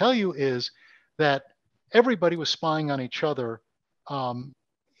I can tell you is that everybody was spying on each other on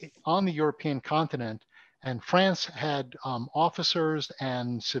the European continent, and France had officers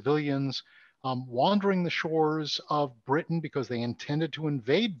and civilians wandering the shores of Britain because they intended to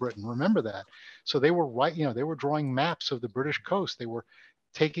invade Britain. Remember that. So they were they were drawing maps of the British coast. They were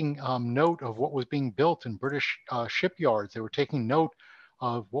taking note of what was being built in British shipyards. They were taking note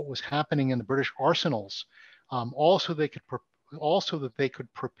of what was happening in the British arsenals. Also, that they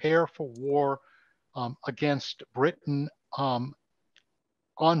could prepare for war against Britain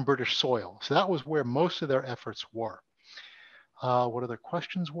on British soil. So that was where most of their efforts were. What other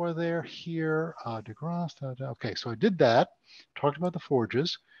questions were there here? Okay, so I did that. Talked about the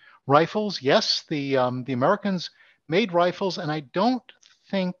forges. Rifles, yes, the Americans made rifles, and I don't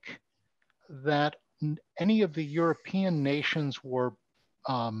think that any of the European nations were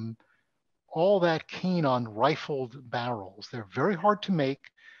all that keen on rifled barrels. They're very hard to make.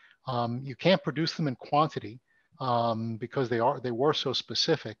 You can't produce them in quantity because they were so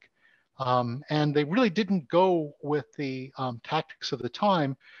specific. And they really didn't go with the tactics of the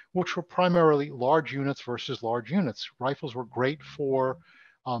time, which were primarily large units versus large units. Rifles were great for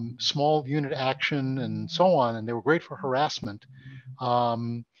small unit action and so on, and they were great for harassment,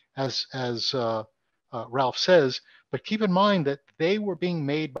 as Ralph says. But keep in mind that they were being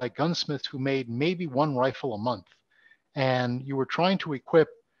made by gunsmiths who made maybe one rifle a month, and you were trying to equip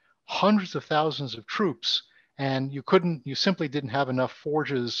hundreds of thousands of troops. And you simply didn't have enough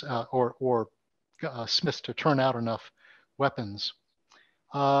forges or smiths to turn out enough weapons.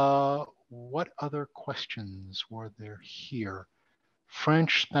 What other questions were there here?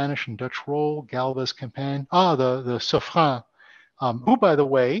 French, Spanish, and Dutch role, Galvez campaign. The Suffren, who, by the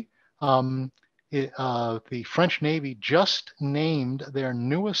way, the French Navy just named their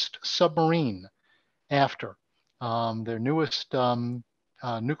newest submarine after. Their newest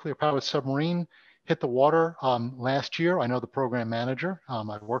nuclear-powered submarine hit the water last year. I know the program manager.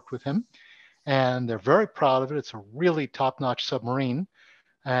 I worked with him, and they're very proud of it. It's a really top-notch submarine,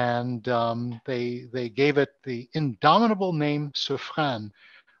 and they gave it the indomitable name Suffren,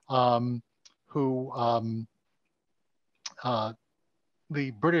 who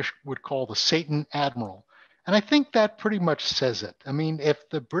the British would call the Satan Admiral. And I think that pretty much says it. I mean, if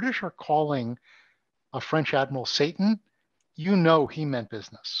the British are calling a French admiral Satan, you know he meant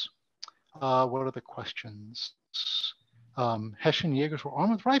business. What are the questions? Hessian Jaegers were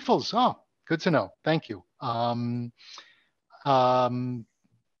armed with rifles. Oh, good to know. Thank you.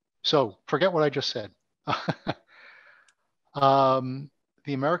 So forget what I just said. The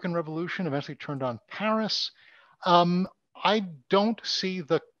American Revolution eventually turned on Paris. I don't see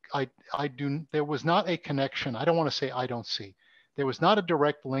there was not a connection. I don't want to say I don't see. There was not a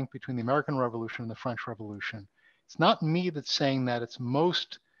direct link between the American Revolution and the French Revolution. It's not me that's saying that. It's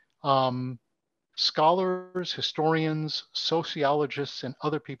most scholars, historians, sociologists, and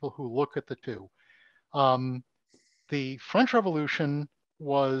other people who look at the two. The French Revolution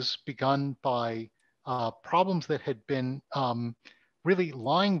was begun by problems that had been really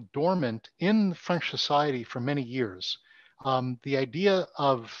lying dormant in French society for many years. The idea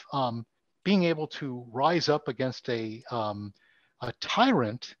of being able to rise up against a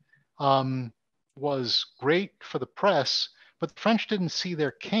tyrant was great for the press, but the French didn't see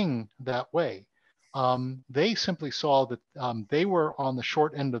their king that way. They simply saw that they were on the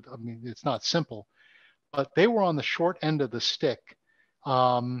short end of, I mean, it's not simple, but they were on the short end of the stick.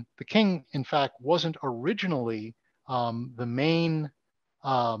 The king, in fact, wasn't originally the main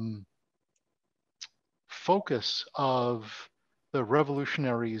focus of the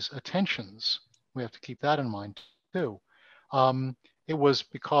revolutionaries' attentions. We have to keep that in mind too. It was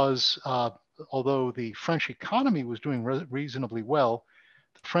because although the French economy was doing reasonably well,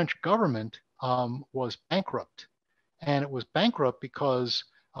 the French government was bankrupt. And it was bankrupt because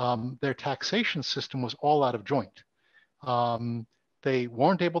their taxation system was all out of joint. They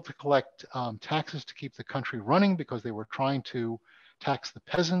weren't able to collect taxes to keep the country running because they were trying to tax the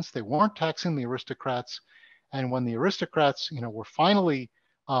peasants. They weren't taxing the aristocrats. And when the aristocrats, were finally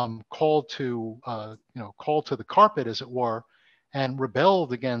called to the carpet, as it were, and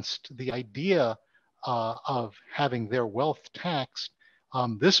rebelled against the idea of having their wealth taxed,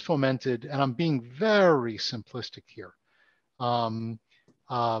 this fomented, and I'm being very simplistic here,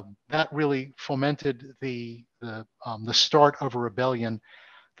 that really fomented the start of a rebellion.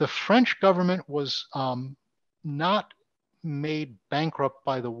 The French government was not made bankrupt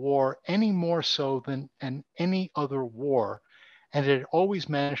by the war any more so than any other war. And it had always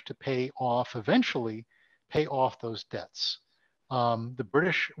managed to eventually pay off those debts. The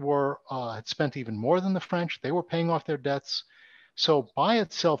British had spent even more than the French. They were paying off their debts. So by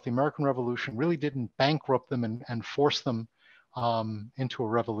itself, the American Revolution really didn't bankrupt them and force them into a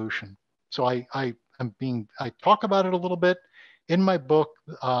revolution. So I talk about it a little bit in my book,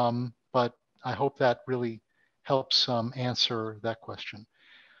 but I hope that really helps answer that question.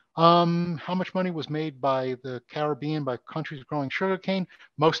 How much money was made by the Caribbean by countries growing sugarcane?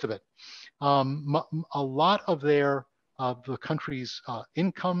 Most of it. A lot of the country's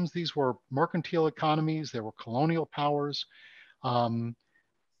incomes, these were mercantile economies, they were colonial powers. A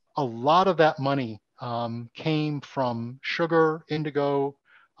lot of that money came from sugar, indigo,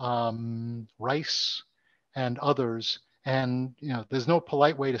 rice, and others. And there's no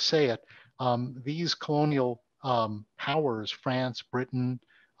polite way to say it. These colonial powers, France, Britain,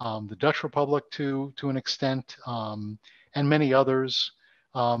 the Dutch Republic to an extent, and many others,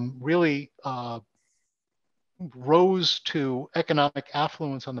 really rose to economic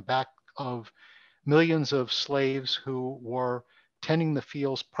affluence on the back of millions of slaves who were tending the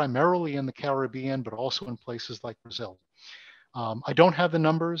fields primarily in the Caribbean, but also in places like Brazil. I don't have the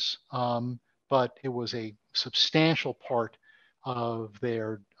numbers, but it was a substantial part of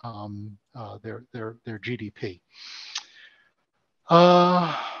their GDP.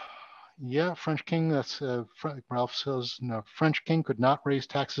 Yeah, French king. That's Ralph says. No, French king could not raise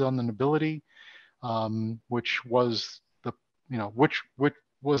taxes on the nobility, which was which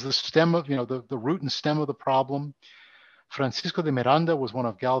was the stem of the root and stem of the problem. Francisco de Miranda was one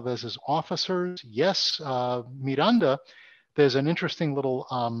of Galvez's officers. Yes, Miranda. There's an interesting little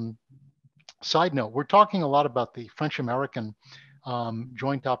side note. We're talking a lot about the French-American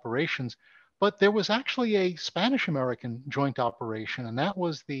joint operations, but there was actually a Spanish-American joint operation, and that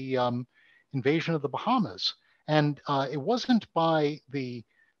was the invasion of the Bahamas. And it wasn't by the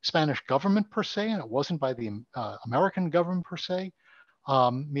Spanish government per se, and it wasn't by the American government per se.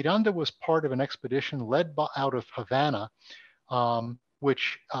 Miranda was part of an expedition led out of Havana,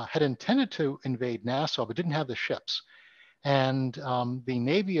 which had intended to invade Nassau, but didn't have the ships. And the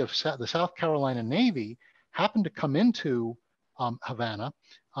Navy of the South Carolina Navy happened to come into Havana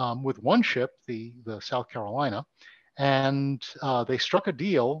with one ship, the South Carolina, and they struck a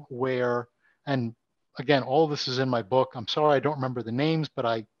deal where, and again, all this is in my book. I'm sorry I don't remember the names, but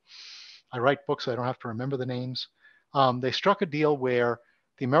I write books, so I don't have to remember the names. They struck a deal where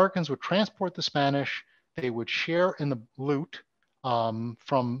the Americans would transport the Spanish, they would share in the loot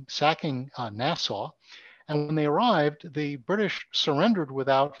from sacking Nassau. And when they arrived, the British surrendered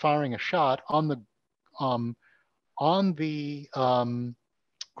without firing a shot on the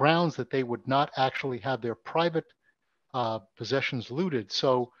grounds that they would not actually have their private possessions looted.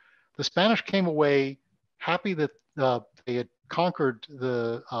 So the Spanish came away happy that they had conquered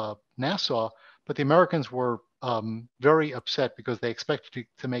the Nassau, but the Americans were very upset because they expected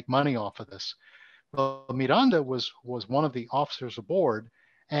to make money off of this. Well, Miranda was one of the officers aboard,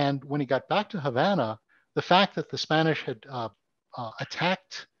 and when he got back to Havana, the fact that the Spanish had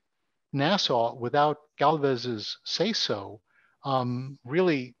attacked Nassau without Galvez's say-so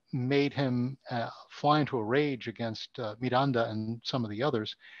really made him fly into a rage against Miranda and some of the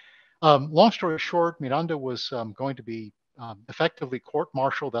others. Long story short, Miranda was going to be effectively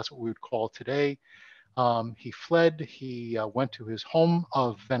court-martialed. That's what we would call today. He fled. He went to his home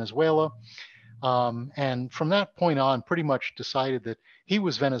of Venezuela. And from that point on, pretty much decided that he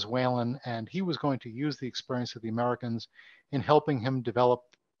was Venezuelan and he was going to use the experience of the Americans in helping him develop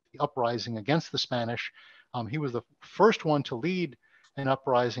the uprising against the Spanish. He was the first one to lead an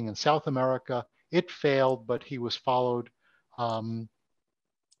uprising in South America. It failed, but he was followed, of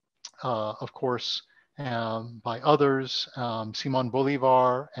course, by others, Simon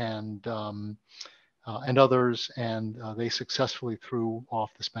Bolivar and others, and they successfully threw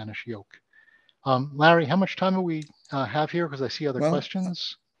off the Spanish yoke. Larry, how much time do we have here? Because I see other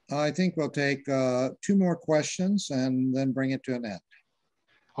questions. I think we'll take 2 more questions and then bring it to an end.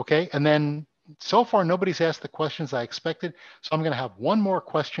 Okay, and then so far nobody's asked the questions I expected, so I'm going to have one more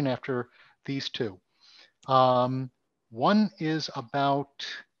question after these 2. One is about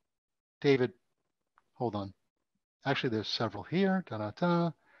David. Hold on. Actually, there's several here.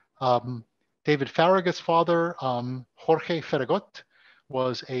 David Farragut's father, Jorge Farragut,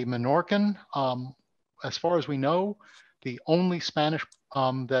 was a Menorcan. As far as we know, the only Spanish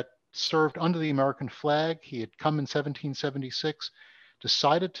that served under the American flag. He had come in 1776,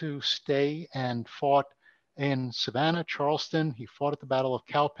 decided to stay and fought in Savannah, Charleston. He fought at the Battle of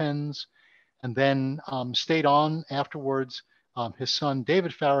Cowpens, and then stayed on afterwards. His son,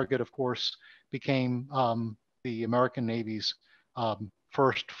 David Farragut, of course, became the American Navy's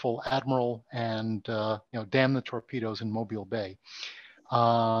first full admiral, and damned the torpedoes in Mobile Bay.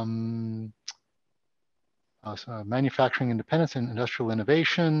 So manufacturing independence and industrial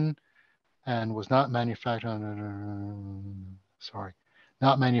innovation, and was not manufactured. Sorry,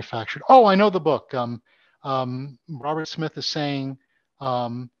 not manufactured. Oh, I know the book. Robert Smith is saying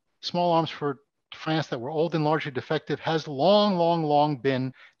small arms for France that were old and largely defective has long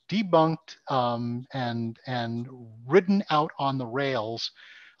been debunked and ridden out on the rails.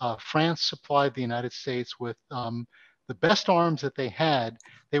 France supplied the United States with the best arms that they had.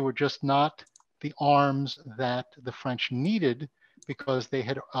 They were just not the arms that the French needed, because they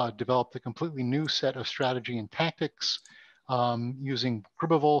had developed a completely new set of strategy and tactics, using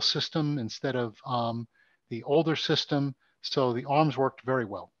Gribeauval system instead of the older system. So the arms worked very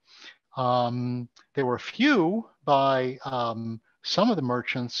well. There were a few by some of the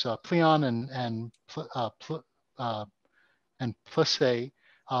merchants, Plion and Plessé,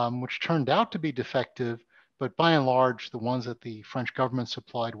 which turned out to be defective, but by and large, the ones that the French government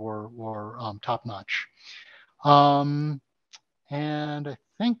supplied were top-notch. And I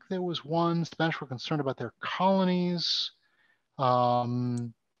think there was one, Spanish were concerned about their colonies.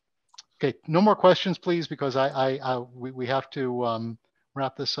 Okay, no more questions, please, because we have to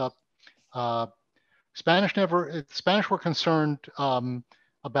wrap this up. Spanish were concerned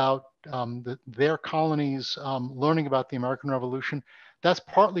about their colonies learning about the American Revolution. That's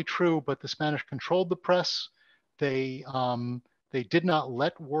partly true, but the Spanish controlled the press. They did not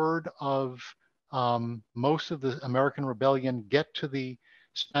let word of most of the American rebellion get to the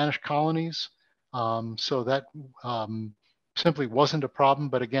Spanish colonies. So that simply wasn't a problem,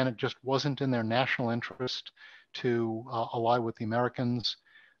 but again, it just wasn't in their national interest to ally with the Americans.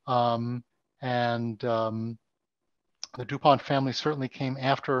 The DuPont family certainly came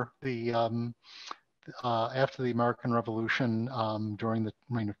after the American Revolution during the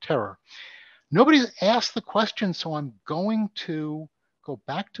Reign of Terror. Nobody's asked the question, so I'm going to go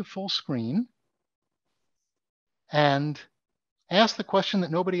back to full screen and ask the question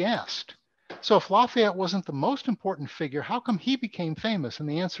that nobody asked. So if Lafayette wasn't the most important figure, how come he became famous? And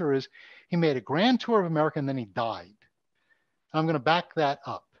the answer is he made a grand tour of America and then he died. I'm going to back that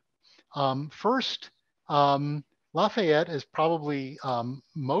up. First, Lafayette, as probably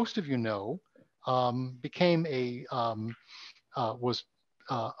most of you know,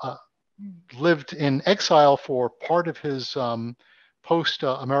 lived in exile for part of his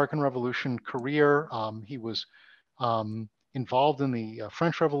post-American Revolution career. He was involved in the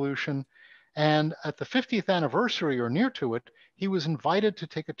French Revolution. And at the 50th anniversary or near to it, he was invited to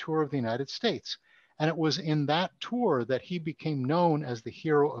take a tour of the United States. And it was in that tour that he became known as the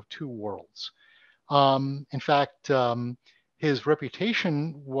hero of two worlds. In fact, his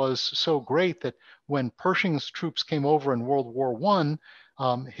reputation was so great that when Pershing's troops came over in World War I,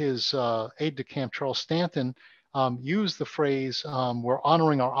 his aide-de-camp Charles Stanton used the phrase, "We're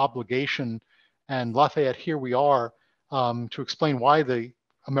honoring our obligation, and Lafayette, here we are," to explain why the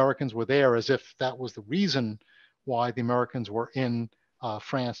Americans were there, as if that was the reason why the Americans were in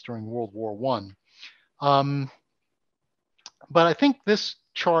France during World War I. But I think this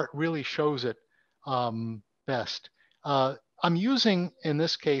chart really shows it best. I'm using, in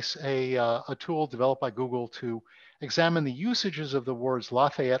this case, a tool developed by Google to examine the usages of the words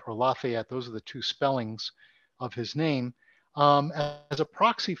Lafayette or Lafayette, those are the two spellings of his name, as a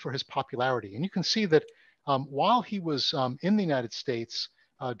proxy for his popularity. And you can see that while he was in the United States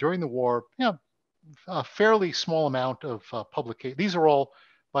during the war, a fairly small amount of publication. These are all,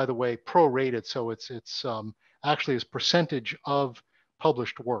 by the way, prorated, so it's actually his percentage of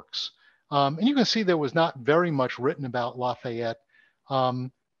published works. And you can see there was not very much written about Lafayette.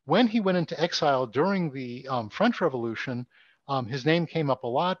 When he went into exile during the French Revolution, his name came up a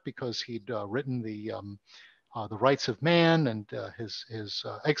lot because he'd written the Rights of Man, and his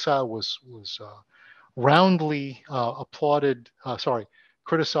exile was roundly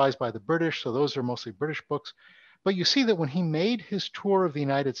criticized by the British. So those are mostly British books. But you see that when he made his tour of the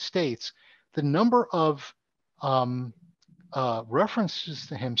United States, the number of references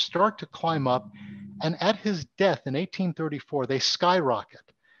to him start to climb up, and at his death in 1834, they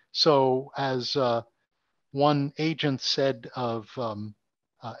skyrocket. So as one agent said of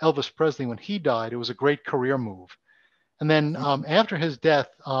Elvis Presley when he died, it was a great career move. And then after his death,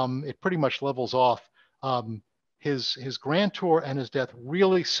 it pretty much levels off. His grand tour and his death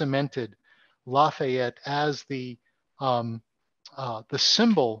really cemented Lafayette as the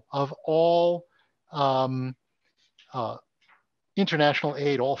symbol of all international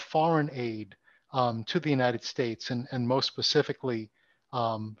aid, all foreign aid to the United States, and most specifically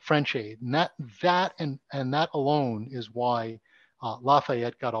French aid. And that alone is why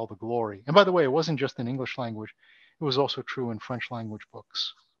Lafayette got all the glory. And by the way, it wasn't just in English language; it was also true in French language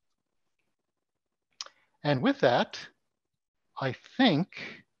books. And with that, I think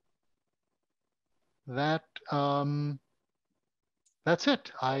that that's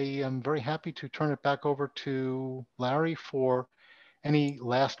it. I am very happy to turn it back over to Larry for any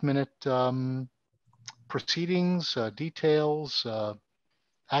last minute proceedings, details,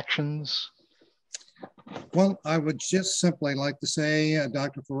 actions. Well, I would just simply like to say,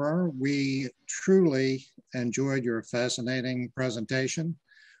 Dr. Ferreiro, we truly enjoyed your fascinating presentation.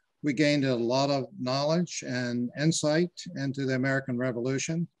 We gained a lot of knowledge and insight into the American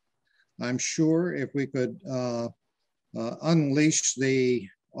Revolution. I'm sure if we could unleash the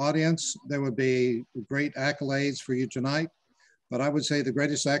audience, there would be great accolades for you tonight. But I would say the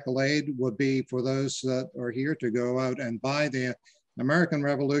greatest accolade would be for those that are here to go out and buy the American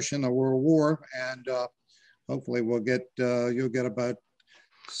Revolution, a World War, and hopefully we'll get you'll get about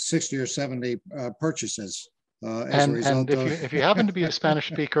 60 or 70 purchases as a result. And if you happen to be a Spanish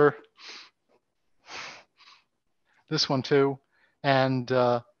speaker, this one too. And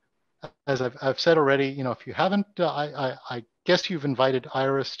as I've said already, you know, if you haven't, I guess you've invited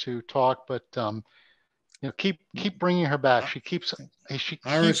Iris to talk, but you know, keep bringing her back.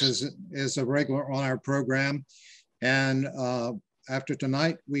 Iris is a regular on our program, and after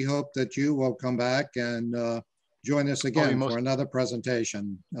tonight, we hope that you will come back and join us again for another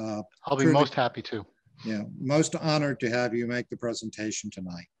presentation. I'll be most happy to. Yeah, most honored to have you make the presentation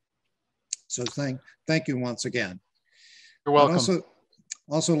tonight. So thank you once again. You're welcome.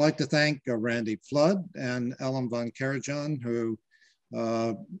 I'd also like to thank Randy Flood and Ellen von Karajan, who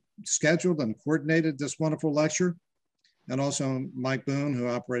scheduled and coordinated this wonderful lecture, and also Mike Boone, who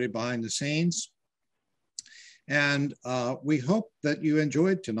operated behind the scenes. And we hope that you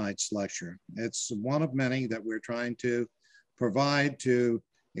enjoyed tonight's lecture. It's one of many that we're trying to provide to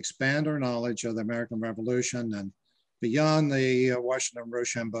expand our knowledge of the American Revolution and beyond the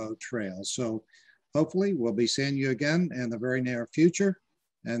Washington-Rochambeau Trail. So hopefully we'll be seeing you again in the very near future.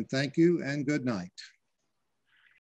 And thank you and good night.